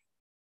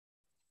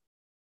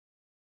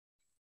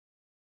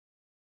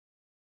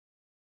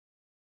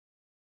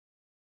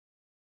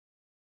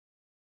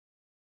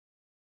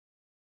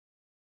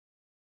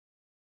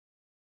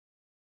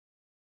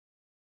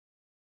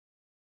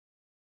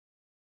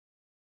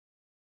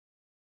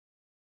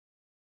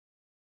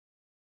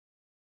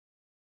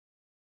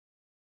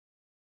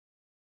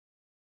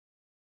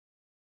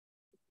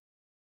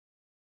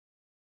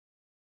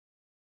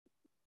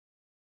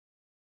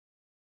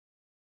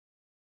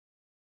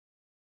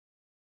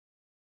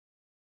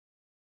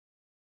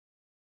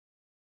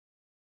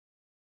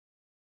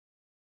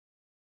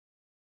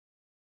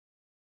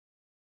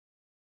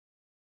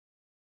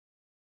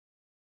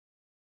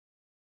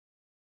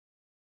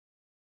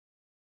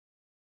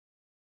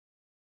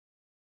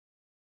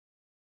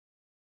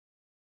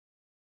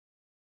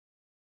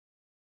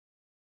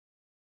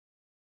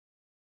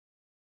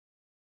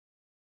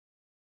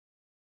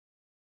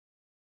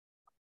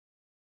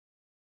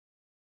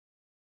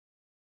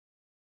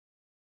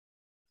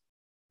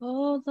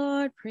 O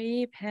Lord,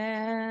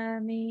 prepare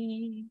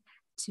me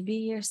to be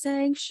your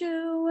sanctuary,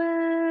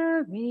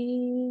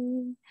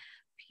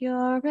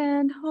 pure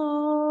and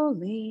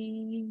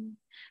holy,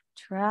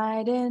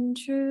 tried and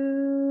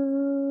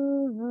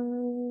true.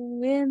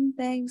 In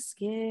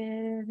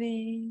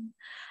thanksgiving,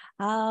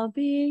 I'll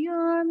be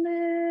your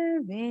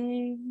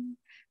living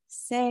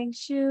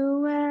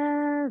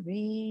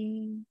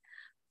sanctuary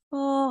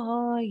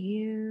for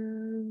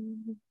you.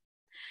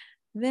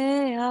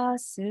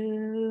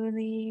 Ve'asuli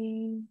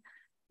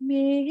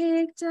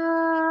mikdash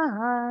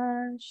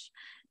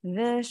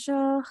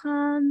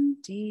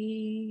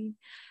ve'shochanti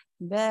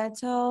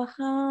betocham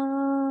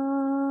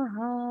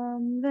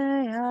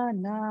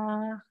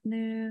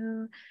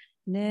ve'anachnu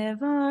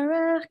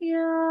nevarech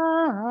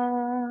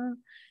ya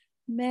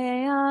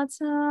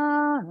me'ata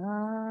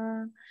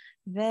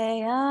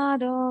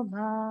ve'ad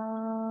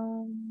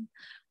olam.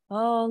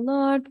 Oh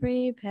Lord,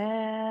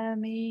 prepare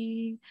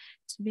me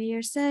to be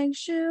your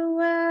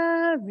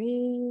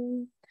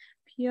sanctuary,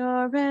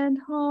 pure and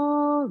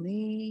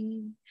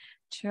holy,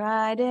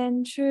 tried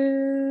and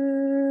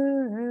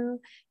true.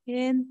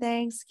 In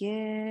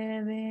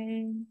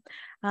thanksgiving,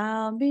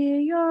 I'll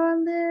be your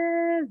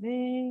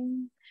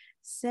living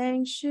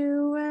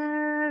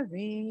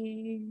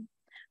sanctuary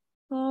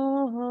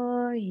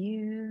for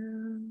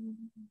you.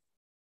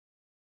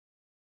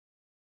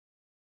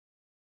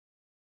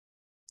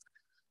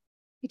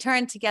 We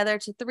turn together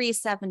to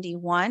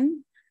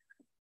 371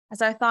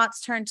 as our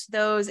thoughts turn to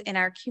those in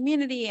our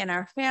community, in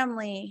our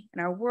family, in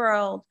our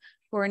world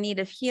who are in need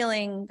of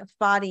healing of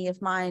body, of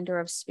mind,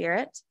 or of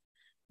spirit.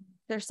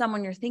 If there's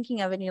someone you're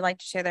thinking of and you'd like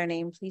to share their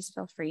name, please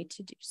feel free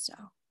to do so.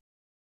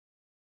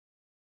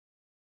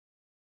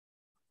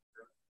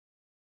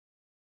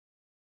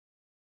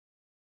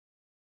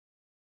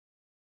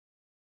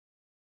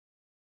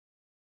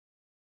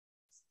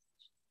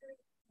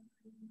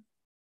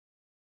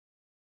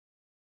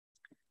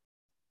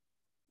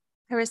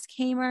 Harris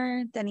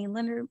Kamer,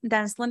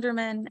 Dennis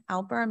Linderman,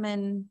 Al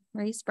Berman,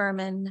 Maurice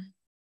Berman,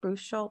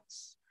 Bruce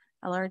Schultz,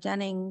 L.R.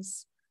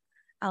 Jennings,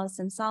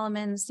 Allison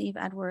Solomon, Steve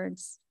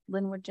Edwards,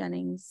 Linwood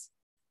Jennings.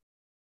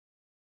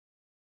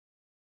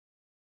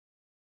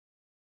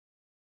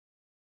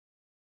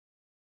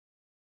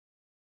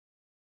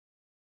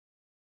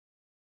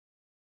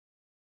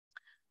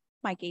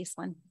 Mike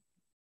Aislinn.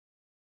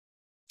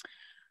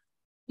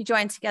 We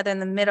join together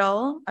in the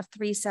middle of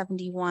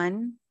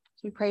 371.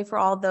 We pray for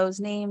all those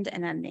named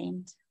and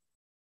unnamed.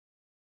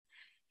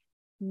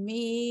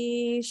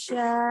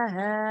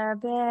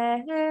 Mishaberach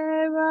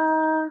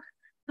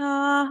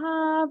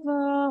avotenu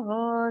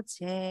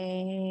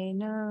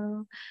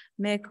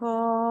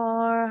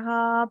mikor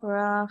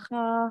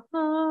habracha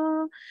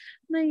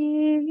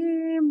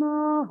limotenu.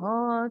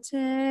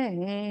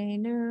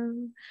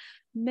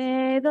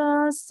 May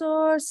the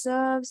source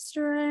of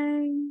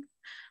strength,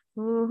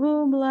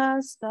 who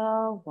bless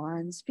the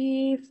ones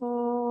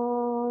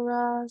before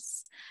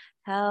us,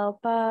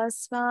 help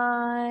us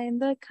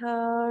find the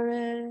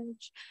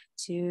courage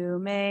to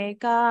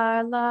make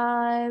our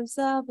lives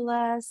a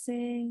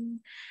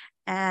blessing,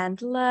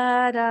 and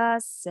let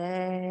us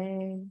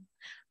say,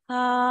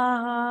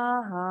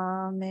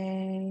 Amen.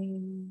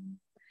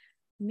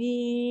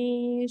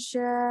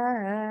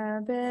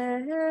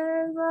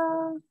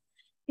 Mishaberach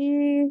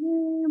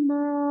imotenu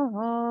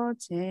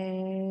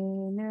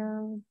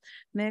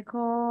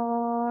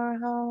mekor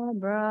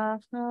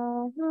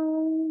habracha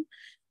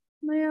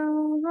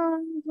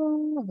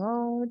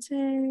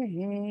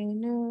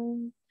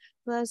me'avotenu.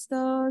 Bless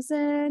those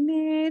in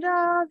need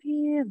of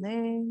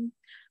healing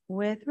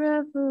with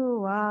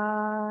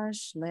refuah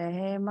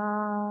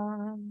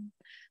shlema,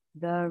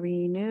 the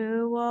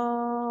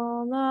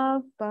renewal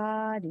of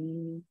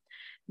body,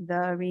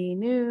 the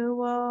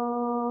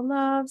renewal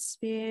of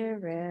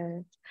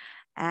spirit,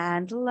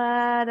 and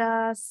let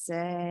us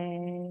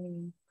say,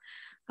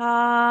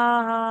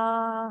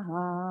 Amen.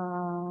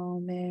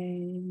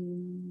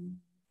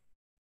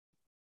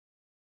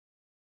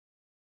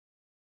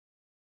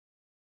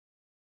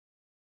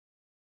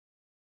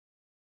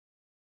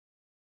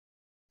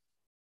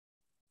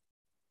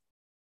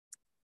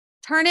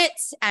 Turn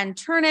it and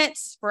turn it,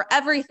 for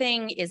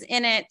everything is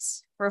in it.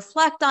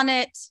 Reflect on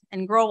it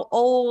and grow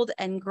old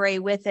and gray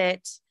with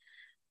it.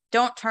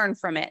 Don't turn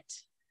from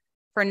it,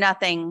 for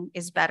nothing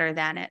is better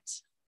than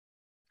it.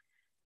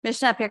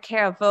 Mishnah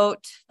Pirkei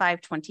Avot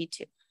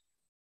 5:22.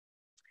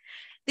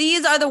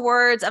 These are the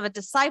words of a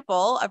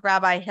disciple of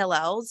Rabbi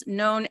Hillel's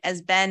known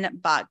as Ben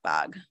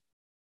Bagbag,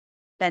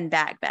 and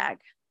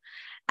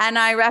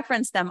I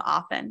reference them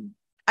often.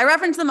 I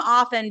reference them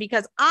often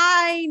because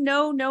I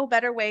know no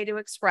better way to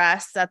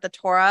express that the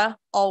Torah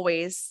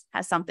always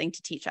has something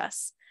to teach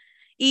us,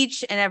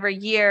 each and every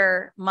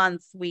year,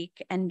 month,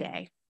 week, and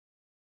day.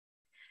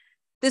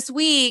 This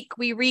week,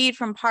 we read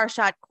from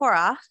Parshat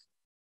Korach.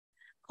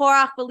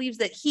 Korach believes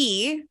that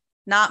he,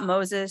 not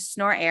Moses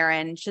nor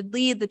Aaron, should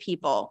lead the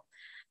people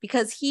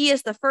because he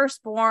is the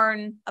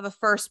firstborn of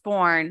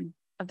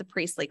the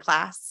priestly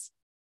class.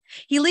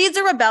 He leads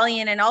a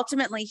rebellion, and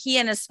ultimately he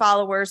and his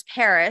followers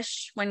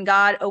perish when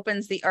God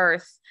opens the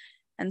earth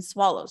and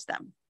swallows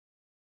them.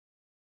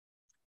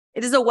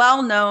 It is a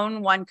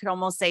well-known, one could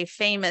almost say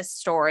famous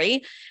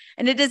story,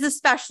 and it is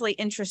especially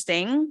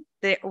interesting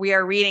that we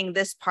are reading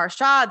this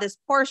parsha, this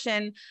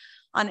portion,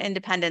 on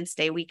Independence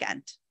Day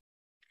weekend.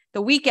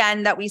 The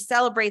weekend that we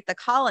celebrate the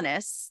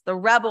colonists, the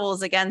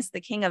rebels against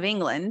the King of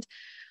England,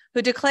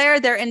 who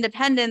declared their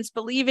independence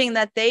believing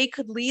that they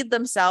could lead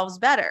themselves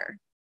better,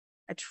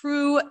 a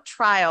true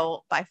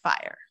trial by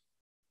fire.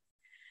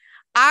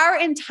 Our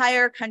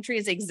entire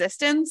country's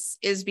existence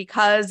is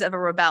because of a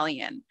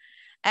rebellion,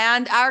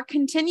 and our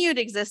continued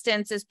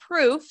existence is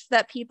proof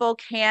that people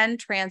can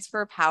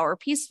transfer power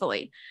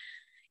peacefully.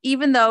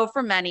 Even though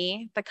for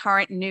many, the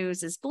current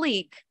news is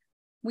bleak,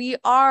 we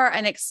are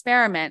an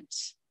experiment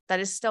that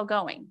is still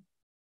going.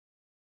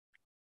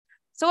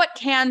 So what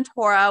can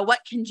Torah, what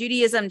can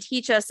Judaism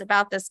teach us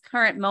about this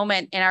current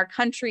moment in our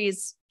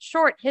country's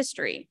short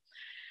history?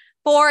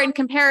 For in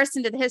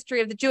comparison to the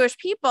history of the Jewish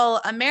people,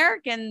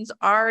 Americans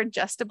are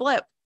just a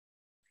blip.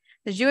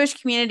 The Jewish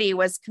community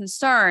was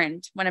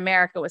concerned when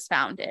America was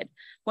founded,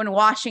 when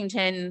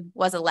Washington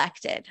was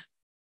elected.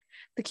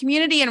 The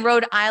community in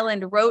Rhode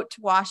Island wrote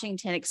to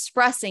Washington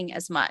expressing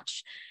as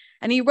much,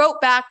 and he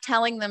wrote back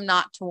telling them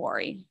not to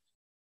worry.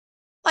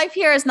 Life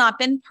here has not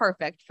been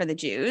perfect for the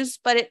Jews,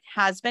 but it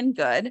has been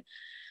good.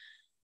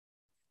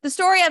 The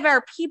story of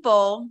our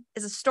people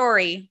is a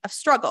story of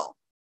struggle,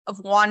 of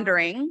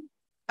wandering,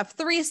 of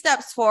 3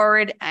 steps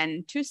forward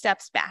and 2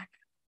 steps back.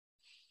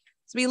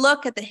 As we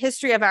look at the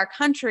history of our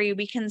country,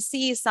 we can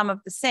see some of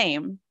the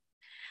same.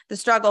 The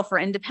struggle for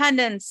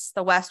independence,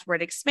 the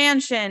westward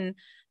expansion,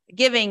 the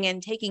giving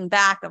and taking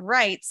back of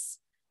rights.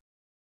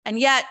 And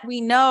yet we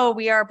know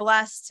we are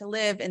blessed to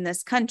live in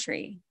this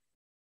country,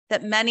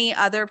 that many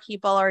other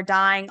people are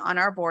dying on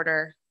our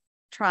border,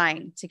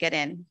 trying to get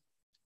in.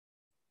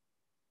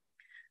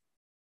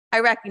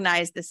 I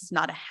recognize this is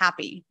not a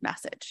happy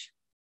message.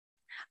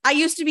 I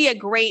used to be a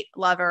great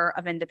lover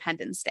of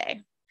Independence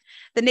Day.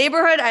 The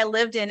neighborhood I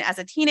lived in as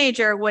a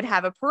teenager would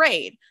have a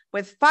parade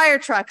with fire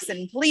trucks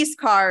and police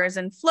cars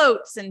and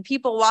floats and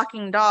people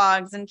walking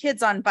dogs and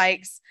kids on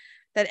bikes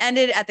that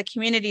ended at the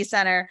community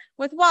center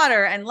with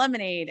water and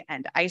lemonade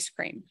and ice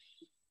cream.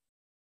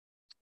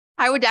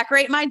 I would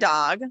decorate my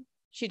dog,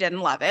 she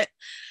didn't love it,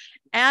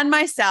 and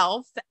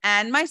myself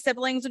and my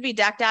siblings would be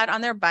decked out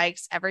on their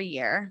bikes every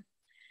year.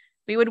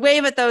 We would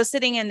wave at those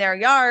sitting in their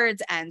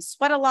yards and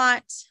sweat a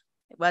lot.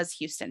 It was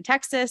Houston,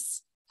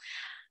 Texas.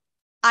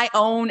 I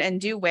own and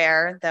do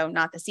wear, though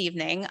not this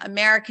evening,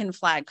 American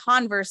flag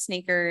Converse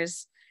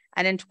sneakers,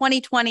 and in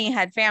 2020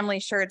 had family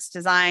shirts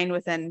designed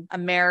with an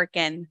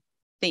American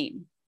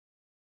theme.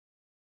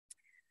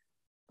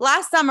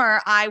 Last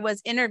summer, I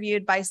was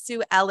interviewed by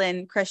Sue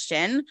Ellen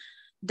Christian,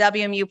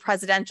 WMU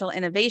Presidential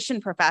Innovation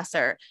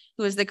Professor,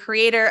 who is the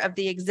creator of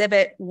the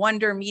exhibit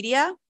Wonder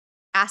Media,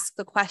 Ask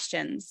the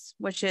Questions,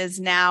 which is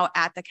now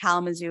at the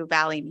Kalamazoo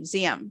Valley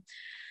Museum.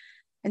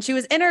 And she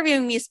was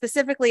interviewing me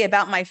specifically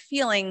about my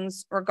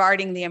feelings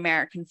regarding the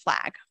American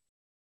flag.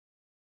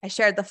 I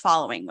shared the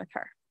following with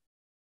her.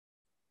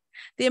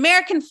 The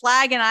American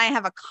flag and I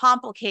have a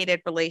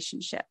complicated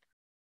relationship.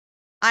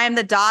 I am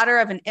the daughter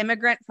of an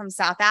immigrant from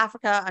South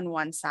Africa on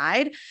one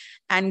side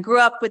and grew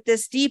up with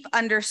this deep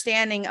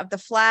understanding of the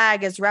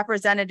flag as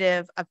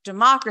representative of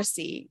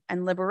democracy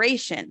and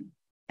liberation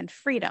and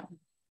freedom.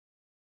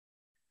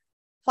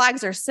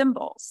 Flags are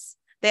symbols.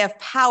 They have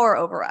power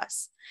over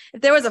us.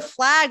 If there was a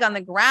flag on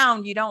the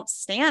ground, you don't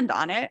stand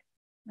on it,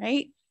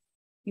 right?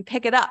 You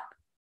pick it up.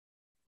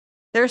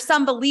 There's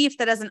some belief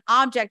that as an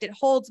object, it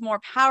holds more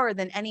power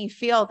than any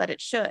feel that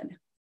it should.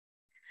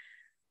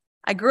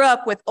 I grew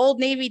up with Old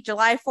Navy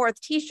July 4th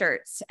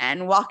t-shirts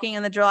and walking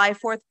in the July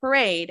 4th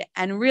parade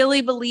and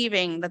really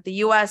believing that the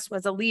US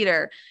was a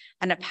leader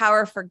and a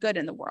power for good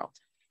in the world.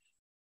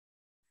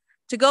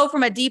 To go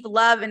from a deep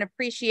love and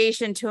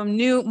appreciation to a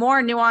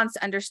more nuanced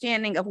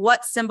understanding of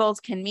what symbols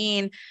can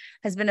mean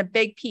has been a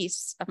big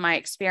piece of my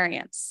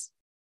experience.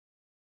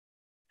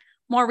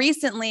 More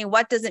recently,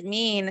 what does it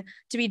mean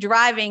to be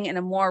driving in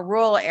a more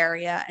rural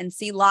area and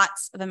see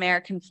lots of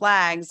American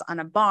flags on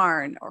a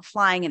barn or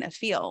flying in a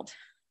field?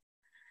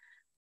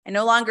 I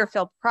no longer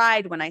feel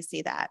pride when I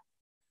see that.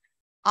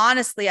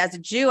 Honestly, as a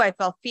Jew, I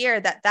felt fear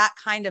that that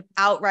kind of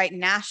outright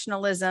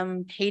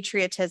nationalism,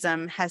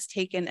 patriotism has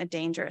taken a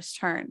dangerous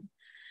turn.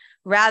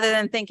 Rather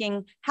than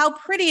thinking how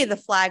pretty the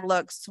flag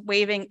looks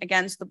waving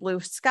against the blue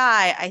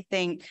sky, I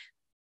think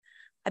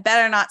I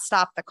better not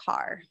stop the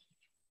car.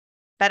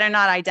 Better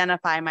not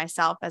identify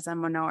myself as a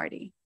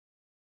minority.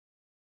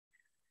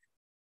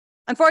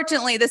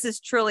 Unfortunately, this is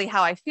truly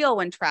how I feel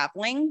when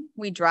traveling.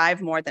 We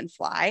drive more than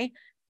fly.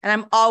 And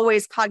I'm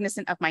always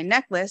cognizant of my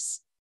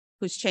necklace,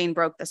 whose chain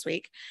broke this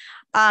week.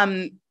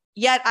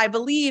 Yet I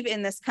believe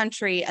in this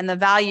country and the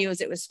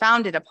values it was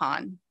founded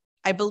upon.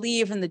 I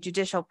believe in the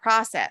judicial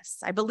process.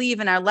 I believe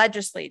in our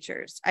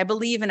legislatures. I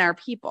believe in our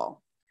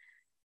people.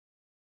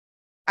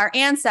 Our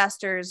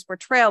ancestors were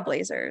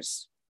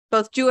trailblazers,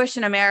 both Jewish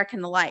and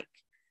American alike.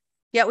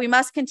 Yet we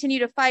must continue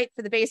to fight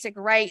for the basic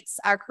rights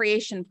our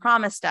creation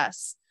promised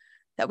us,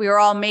 that we are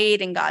all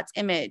made in God's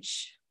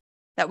image,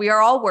 that we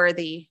are all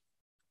worthy,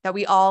 that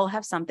we all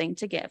have something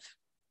to give.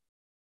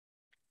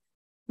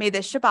 May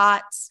this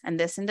Shabbat and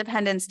this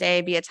Independence Day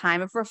be a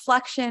time of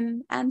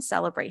reflection and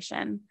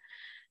celebration.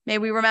 May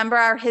we remember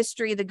our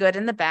history, the good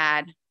and the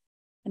bad,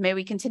 and may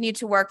we continue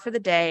to work for the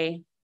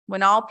day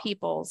when all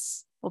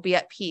peoples will be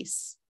at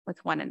peace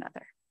with one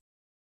another.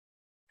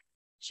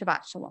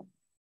 Shabbat Shalom.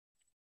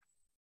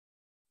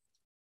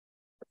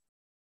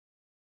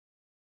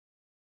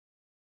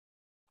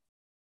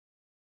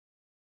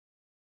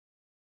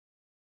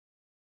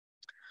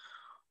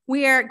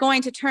 We are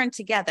going to turn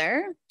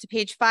together to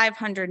page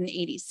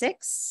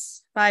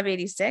 586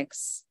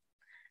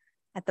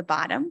 at the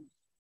bottom,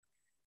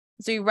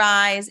 as we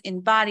rise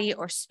in body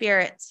or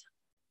spirit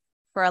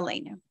for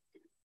Aleinu.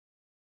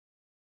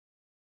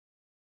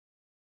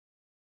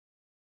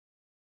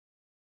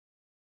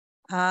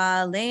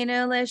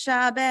 Aleinu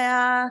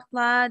l'shabeach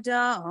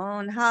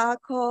l'adon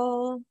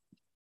hakol,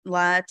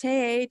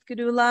 l'teit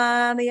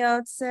gedula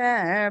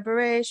liotzer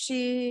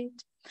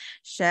bereshit,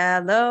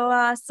 shelo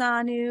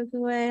asanu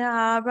k'uei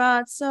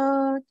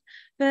haratzot,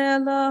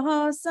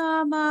 velo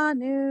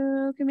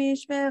samanu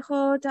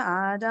k'mishpechot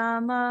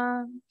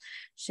adama,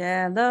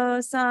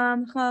 shelo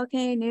sam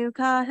chalkeinu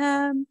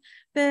kahem,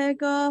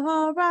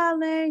 v'gor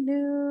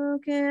aleinu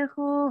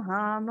k'chol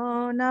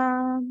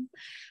hamonam.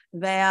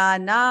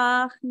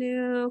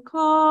 Ve'anachnu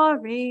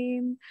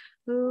korim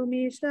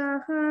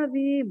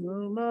u'mishtachavim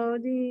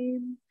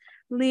u'modim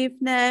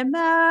lifnei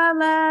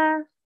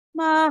melech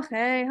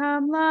malchei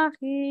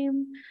hamlachim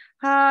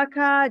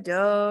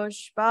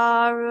hakadosh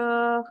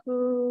baruch hu.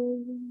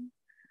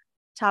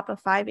 Top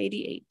of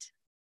 588.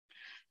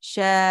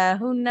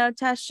 Shehu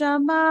noteh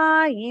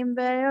shamayim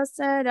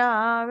ve'osed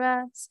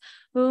haaretz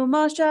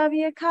u'moshav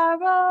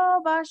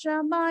yekaro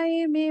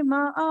b'shamayim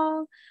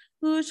ima'al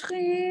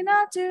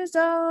Ushchinatu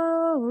zo,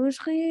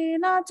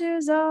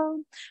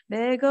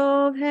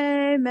 begov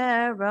he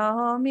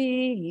meromim,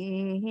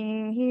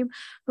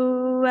 hu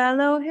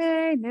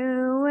Eloheinu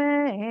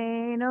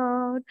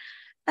einod,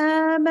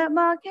 emet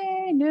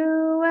malkeinu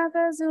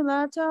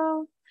efezulato,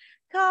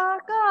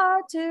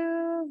 kakatu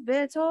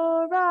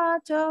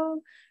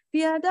v'torato,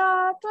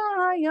 v'yadat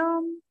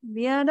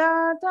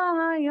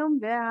hayom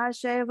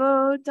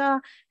v'hashevota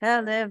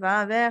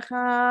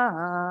elevavecha,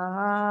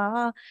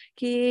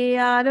 ki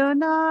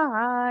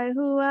Adonai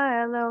hu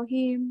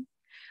Elohim,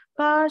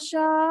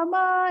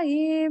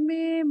 b'shamayim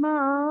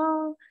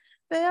ima'al,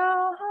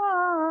 ve'aharetz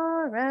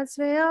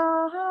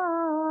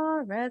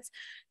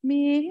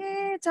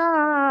mitachat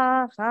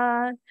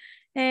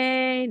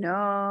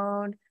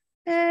einod.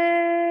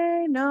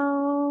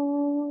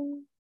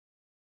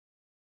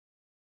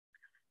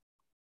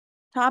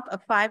 Top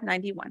of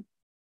 591.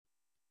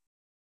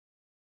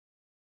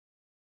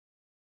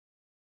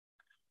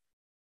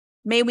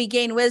 May we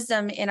gain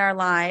wisdom in our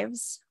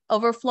lives,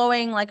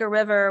 overflowing like a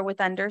river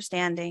with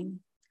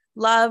understanding.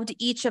 Loved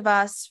each of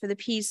us for the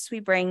peace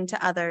we bring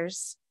to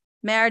others.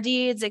 May our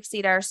deeds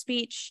exceed our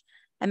speech,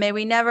 and may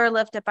we never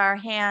lift up our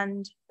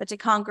hand, but to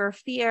conquer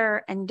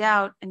fear and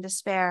doubt and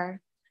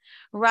despair.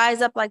 Rise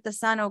up like the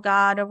sun, O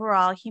God, over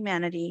all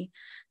humanity.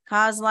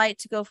 Cause light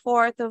to go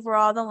forth over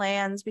all the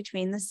lands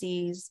between the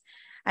seas,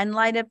 and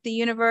light up the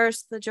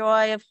universe, the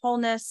joy of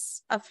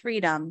wholeness, of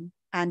freedom,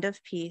 and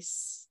of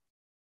peace.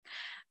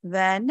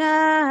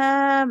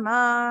 V'nemar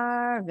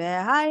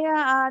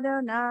v'haya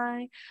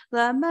Adonai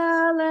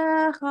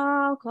l'melech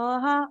al kol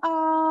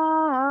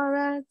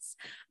haaretz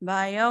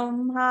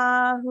bayom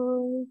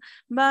hahu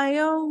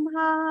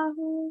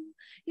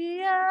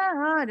yeh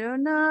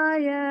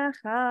Adonai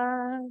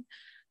echad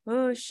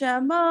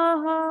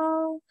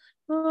u'shemo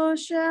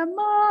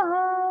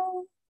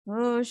echad.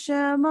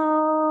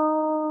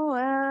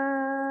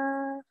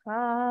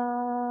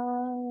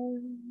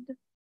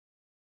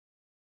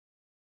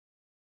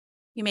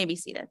 You may be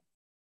seated.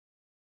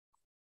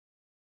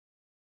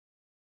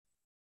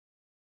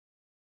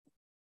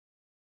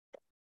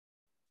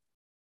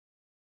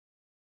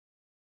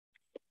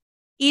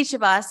 Each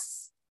of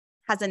us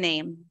has a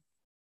name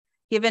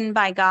given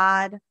by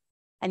God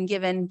and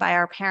given by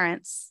our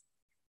parents.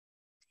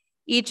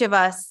 Each of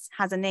us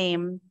has a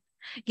name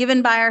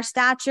given by our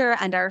stature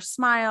and our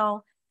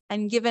smile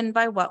and given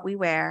by what we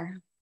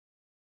wear.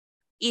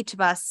 Each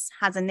of us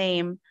has a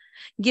name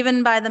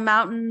given by the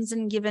mountains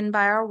and given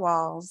by our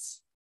walls.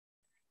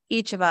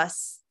 Each of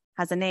us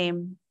has a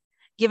name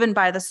given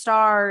by the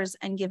stars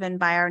and given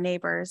by our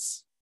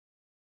neighbors.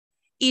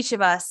 Each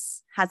of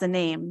us has a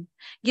name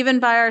given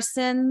by our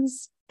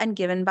sins and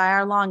given by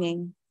our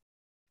longing.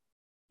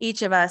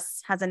 Each of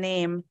us has a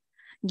name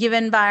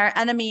given by our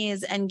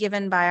enemies and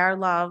given by our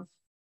love.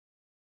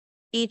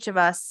 Each of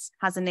us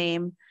has a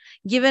name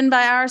given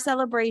by our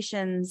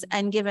celebrations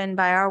and given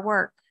by our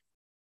work.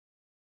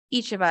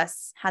 Each of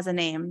us has a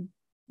name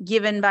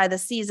given by the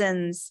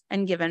seasons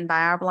and given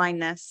by our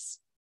blindness.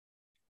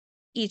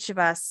 Each of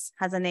us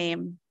has a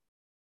name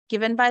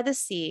given by the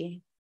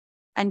sea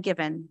and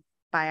given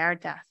by our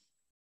death.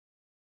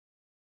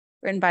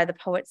 Written by the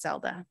poet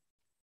Zelda.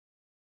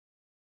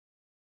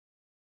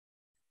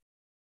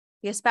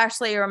 We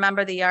especially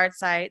remember the yard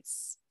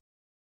sites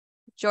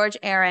George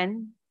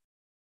Aaron,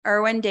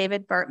 Erwin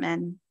David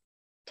Burtman,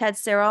 Ted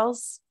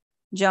Searles,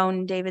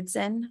 Joan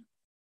Davidson,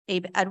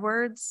 Abe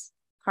Edwards,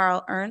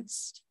 Carl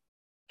Ernst,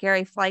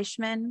 Gary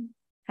Fleischman,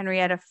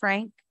 Henrietta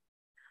Frank,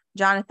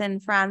 Jonathan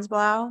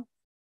Franzblau,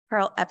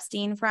 Pearl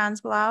Epstein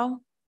Franzblau,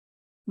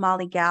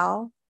 Molly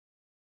Gall,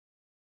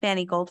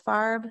 Fanny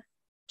Goldfarb,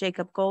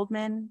 Jacob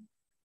Goldman,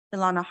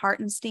 Ilana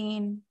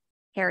Hartenstein,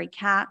 Harry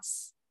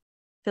Katz,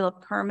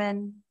 Philip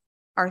Kerman,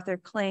 Arthur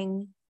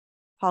Kling,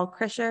 Paul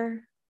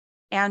Krischer,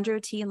 Andrew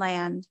T.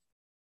 Land,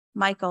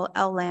 Michael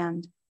L.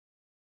 Land,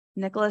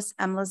 Nicholas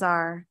M.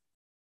 Lazar,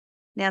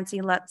 Nancy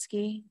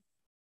Lutsky,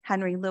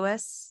 Henry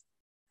Lewis,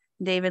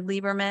 David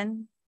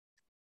Lieberman,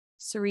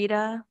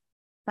 Sarita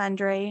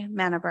Fendre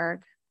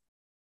Manneberg,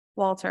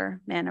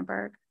 Walter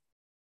Manneberg,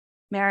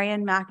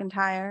 Marion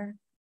McIntyre,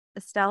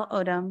 Estelle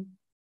Odom,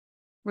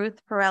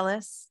 Ruth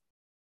Perellis,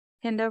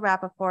 Hinda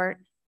Rappaport,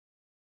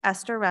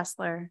 Esther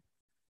Ressler,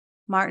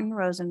 Martin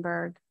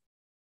Rosenberg,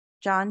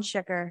 John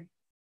Schicker,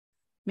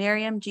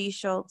 Miriam G.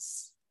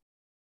 Schultz,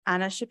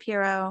 Anna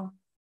Shapiro,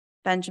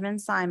 Benjamin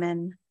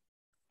Simon,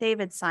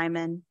 David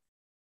Simon,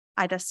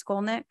 Ida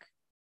Skolnick,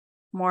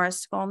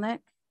 Morris Skolnick,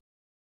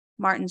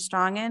 Martin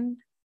Strongen,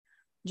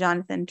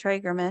 Jonathan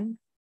Traegerman,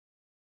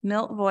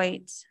 Milt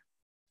Voigt,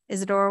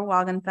 Isidore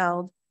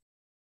Wagenfeld,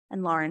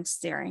 and Lawrence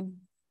Steering.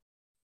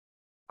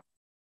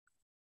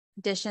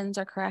 Additions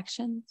or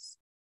corrections?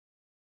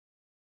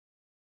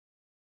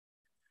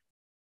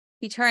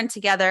 We turn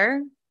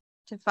together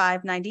to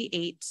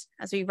 598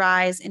 as we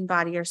rise in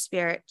body or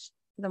spirit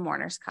for the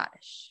mourner's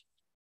Kaddish.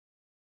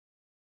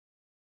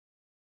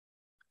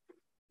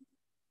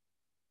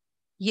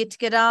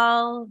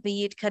 Yitgadal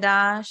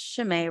v'yitkadash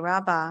shemei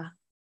rabbah,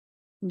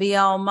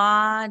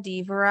 v'yalma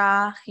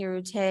divrach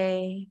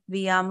hirute,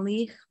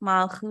 v'yamlich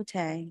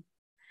malchute,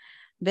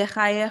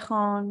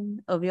 v'chayechon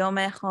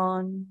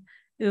uvyomechon,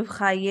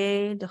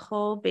 uvchaye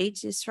d'chol beit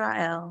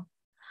Yisrael,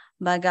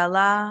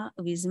 Bagala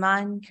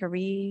Vizman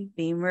Kari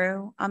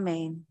Vimru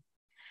Amen.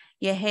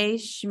 Yehe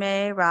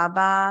Shme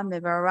Rabba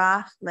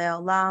Mibarach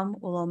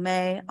Leolam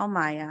Ulome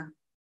Omaya.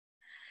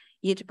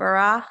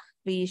 Yitbarach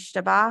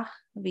Vishtabach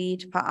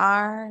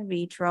Vitpa'ar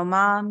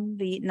Vitromam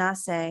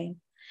Vitnase.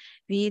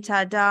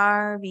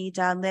 Vitadar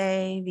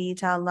Vitale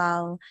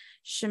Vitalal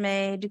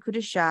Shme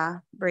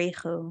Dukudisha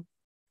Brechu.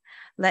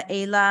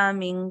 Le'ela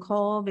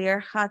Minko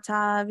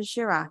Birchata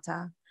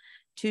Vishirata.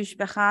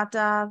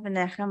 Tushbechata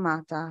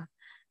V'nechemata.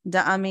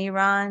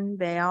 Da'amiran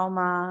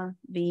be'alma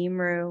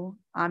v'imru,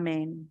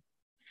 amen.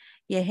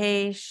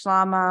 Yehe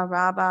shlama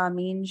rabba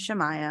min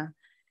shemaya,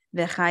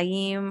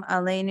 v'chayim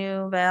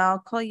aleinu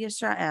ve'al kol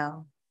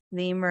Yisrael,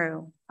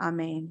 v'imru,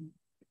 amen.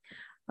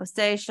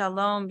 Osei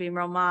shalom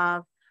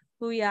b'mromav,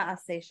 huya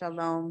aseh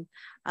shalom,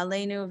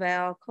 aleinu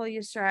ve'al kol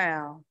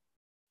Yisrael,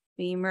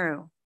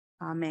 v'imru,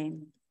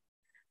 amen.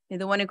 May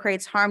the one who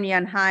creates harmony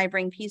on high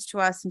bring peace to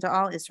us and to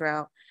all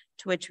Israel,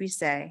 to which we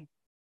say,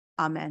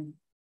 amen.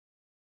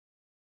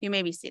 You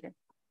may be seated.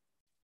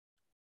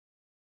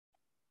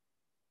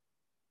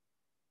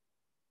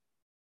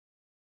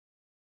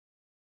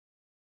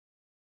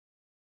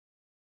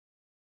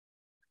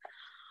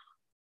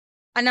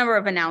 A number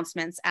of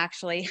announcements,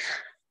 actually,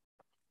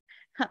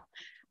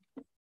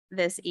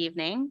 this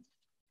evening.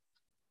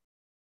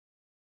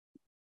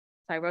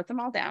 So I wrote them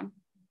all down.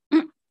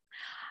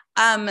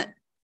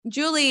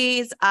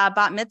 Julie's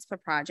bat mitzvah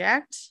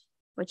project,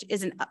 which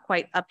isn't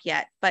quite up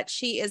yet, but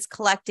she is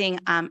collecting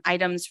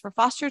items for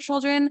foster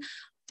children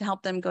to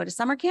help them go to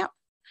summer camp.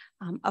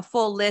 A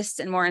full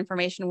list and more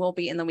information will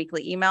be in the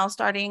weekly email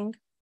starting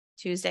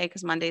Tuesday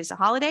because Monday is a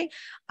holiday,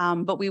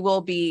 but we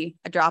will be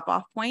a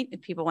drop-off point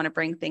if people want to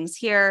bring things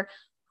here.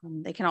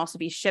 They can also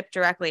be shipped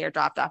directly or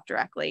dropped off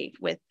directly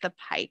with the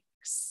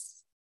Pikes.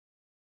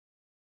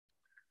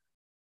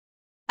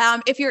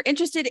 If you're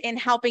interested in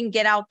helping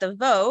get out the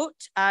vote,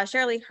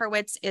 Shirley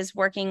Hurwitz is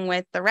working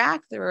with the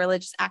RAC, the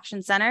Religious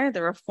Action Center,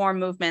 the Reform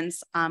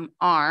Movement's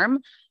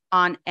arm,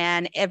 on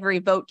an Every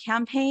Vote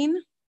campaign,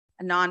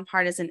 a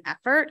nonpartisan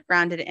effort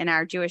grounded in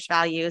our Jewish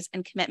values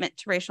and commitment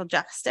to racial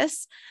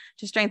justice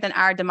to strengthen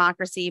our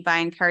democracy by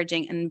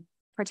encouraging and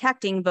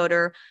protecting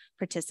voter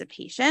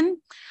participation.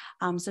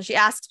 So she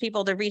asks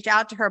people to reach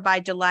out to her by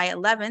July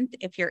 11th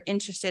if you're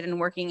interested in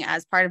working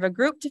as part of a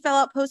group to fill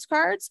out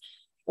postcards,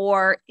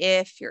 or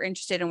if you're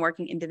interested in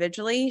working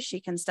individually,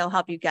 she can still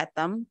help you get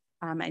them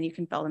and you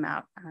can fill them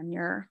out on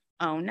your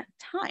own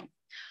time.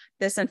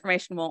 This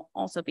information will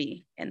also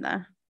be in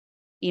the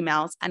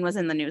emails and was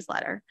in the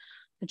newsletter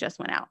that just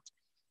went out.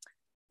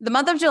 The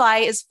month of July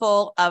is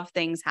full of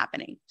things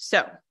happening,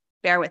 so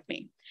bear with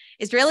me.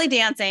 Israeli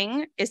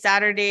dancing is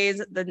Saturdays,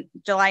 the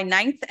July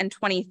 9th and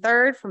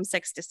 23rd from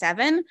 6 to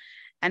 7,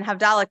 and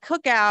Havdalah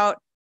Cookout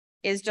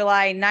is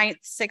July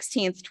 9th,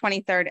 16th,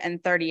 23rd,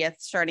 and 30th,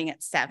 starting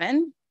at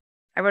 7.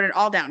 I wrote it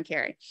all down,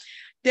 Carrie.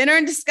 Dinner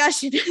and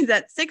discussion is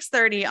at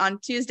 6:30 on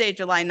Tuesday,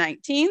 July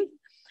 19th.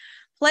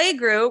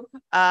 Playgroup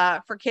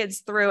for kids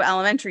through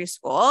elementary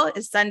school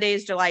is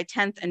Sundays, July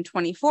 10th and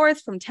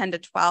 24th from 10 to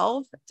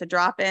 12. It's a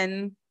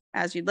drop-in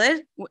as you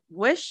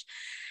wish.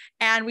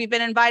 And we've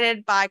been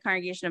invited by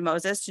Congregation of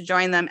Moses to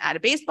join them at a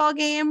baseball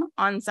game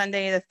on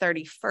Sunday, the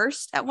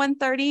 31st at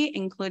 1:30,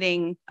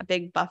 including a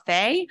big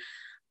buffet.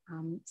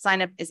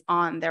 Sign up is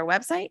on their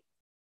website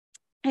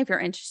if you're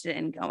interested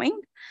in going.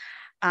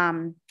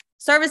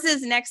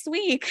 Services next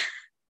week,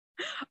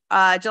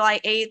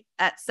 July 8th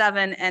at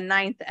 7 and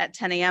 9th at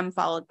 10 a.m.,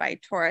 followed by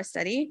Torah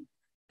study.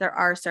 There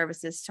are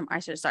services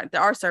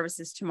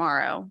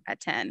tomorrow at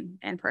 10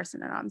 in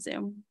person and on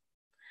Zoom.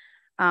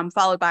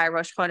 Followed by a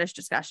Rosh Chodesh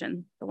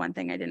discussion, the one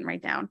thing I didn't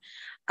write down.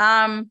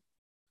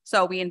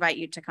 So we invite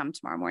you to come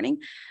tomorrow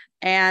morning.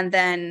 And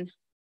then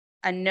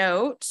a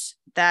note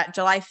that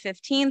July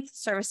 15th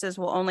services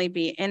will only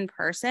be in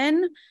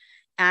person,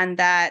 and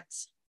that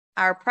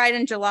our Pride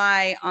in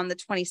July on the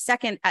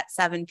 22nd at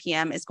 7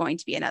 p.m. is going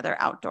to be another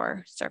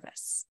outdoor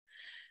service.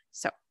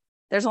 So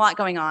there's a lot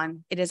going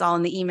on. It is all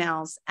in the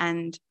emails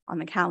and on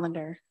the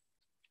calendar.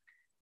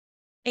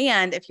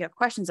 And if you have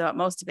questions about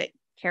most of it,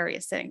 Carrie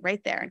is sitting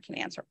right there and can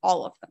answer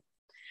all of them.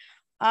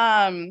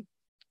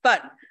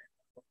 But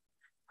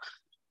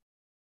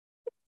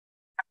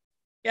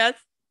yes.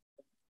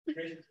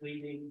 Chris is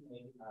leading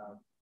a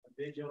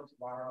vigil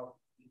tomorrow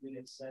evening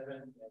at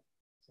 7 at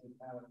St.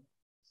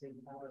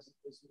 Thomas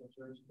Episcopal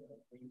Church,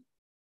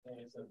 and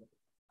it's an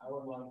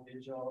hour-long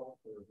vigil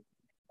for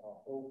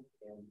hope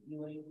and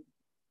healing,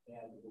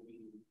 and we'll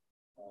be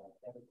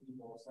having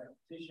people sign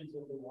petitions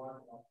if they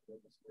want.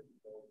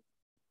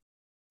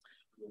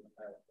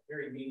 A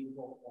very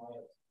meaningful,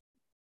 quiet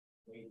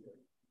way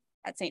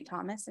at St.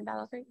 Thomas in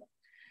Battle Creek.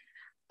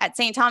 At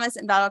St. Thomas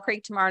in Battle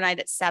Creek tomorrow night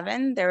at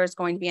 7, there is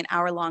going to be an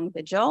hour-long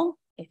vigil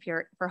if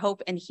you're for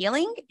hope and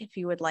healing, if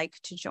you would like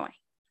to join.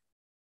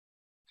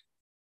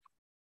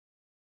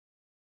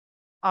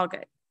 All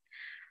good.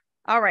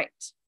 All right.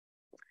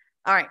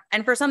 All right.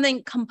 And for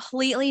something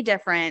completely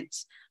different,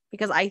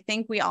 because I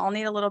think we all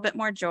need a little bit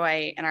more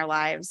joy in our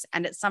lives,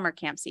 and it's summer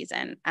camp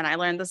season, and I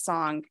learned the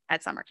song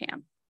at summer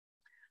camp.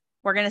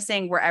 We're going to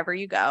sing Wherever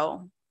You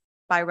Go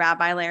by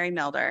Rabbi Larry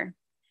Milder,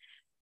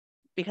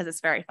 because it's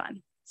very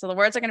fun. So the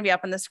words are going to be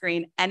up on the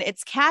screen, and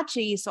it's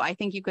catchy, so I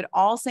think you could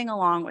all sing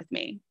along with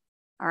me.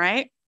 All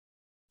right?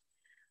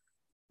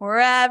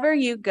 Wherever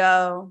you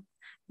go,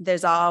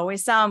 there's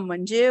always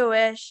someone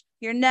Jewish.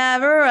 You're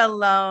never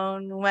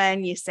alone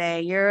when you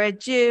say you're a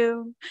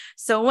Jew.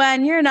 So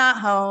when you're not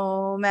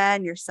home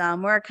and you're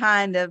somewhere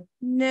kind of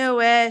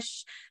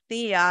newish,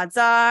 the odds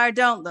are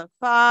don't look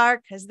far,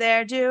 because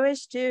they're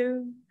Jewish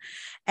too.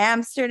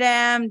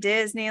 Amsterdam,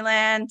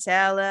 Disneyland,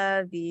 Tel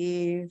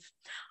Aviv.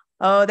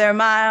 Oh, they're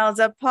miles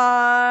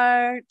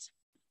apart.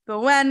 But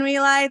when we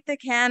light the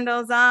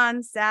candles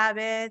on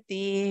Sabbath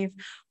Eve,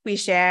 we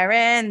share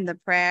in the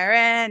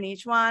prayer in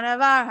each one of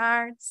our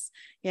hearts.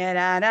 Yeah,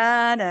 da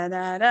da da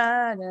da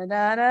da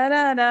da da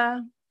da da.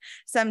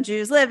 Some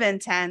Jews live in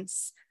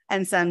tents,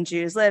 and some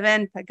Jews live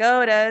in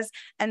pagodas,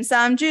 and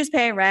some Jews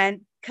pay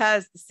rent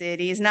because the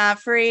city's not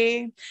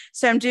free.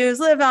 Some Jews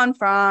live on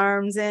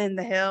farms in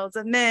the hills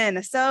of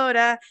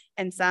Minnesota,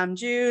 and some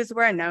Jews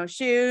wear no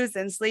shoes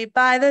and sleep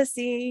by the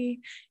sea.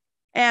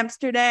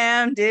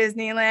 Amsterdam,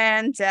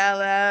 Disneyland, Tel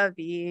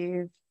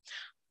Aviv.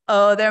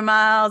 Oh, they're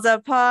miles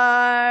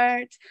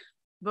apart.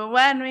 But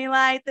when we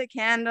light the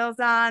candles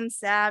on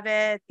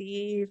Sabbath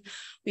Eve,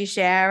 we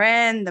share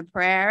in the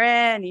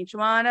prayer in each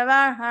one of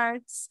our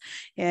hearts.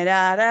 Yeah,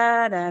 da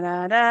da da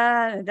da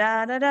da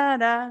da da da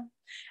da.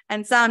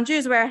 And some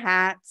Jews wear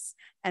hats,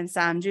 and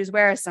some Jews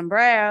wear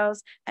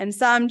sombreros, and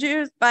some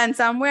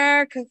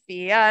wear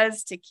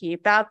keffiyehs to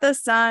keep out the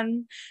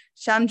sun.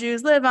 Some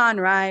Jews live on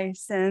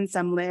rice, and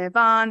some live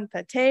on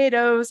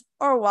potatoes,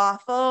 or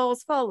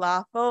waffles,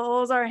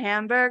 falafels, or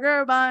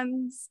hamburger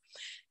buns.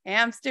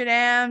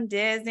 Amsterdam,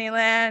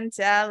 Disneyland,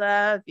 Tel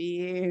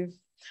Aviv.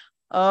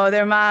 Oh,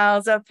 they're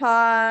miles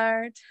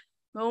apart.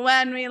 But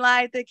when we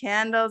light the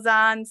candles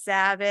on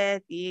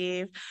Sabbath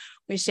Eve,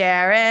 we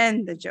share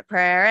in the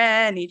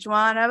prayer in each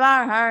one of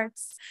our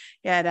hearts.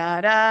 Yeah,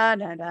 da da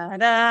da da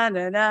da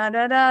da da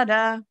da da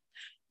da.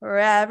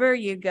 Wherever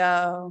you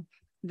go,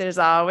 there's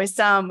always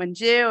someone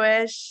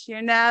Jewish.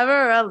 You're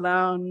never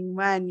alone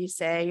when you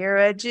say you're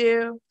a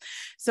Jew.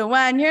 So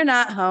when you're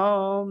not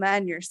home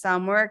and you're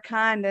somewhere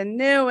kind of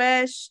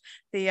newish,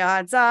 the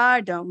odds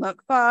are don't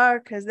look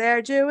far, because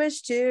they're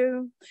Jewish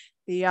too.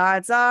 The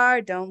odds are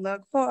don't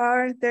look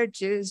far, they're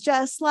Jews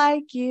just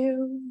like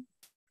you.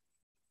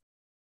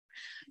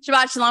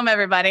 Shabbat Shalom,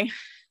 everybody. If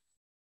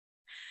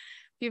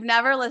you've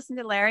never listened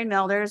to Larry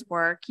Milder's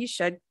work, you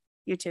should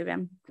YouTube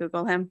him,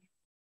 Google him.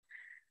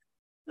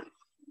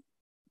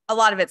 A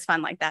lot of it's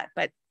fun like that,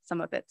 but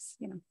some of it's,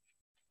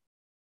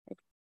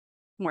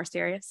 more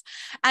serious.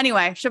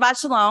 Anyway, Shabbat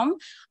Shalom,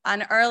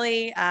 an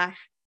early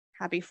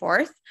happy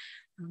 4th.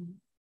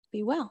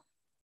 Be well.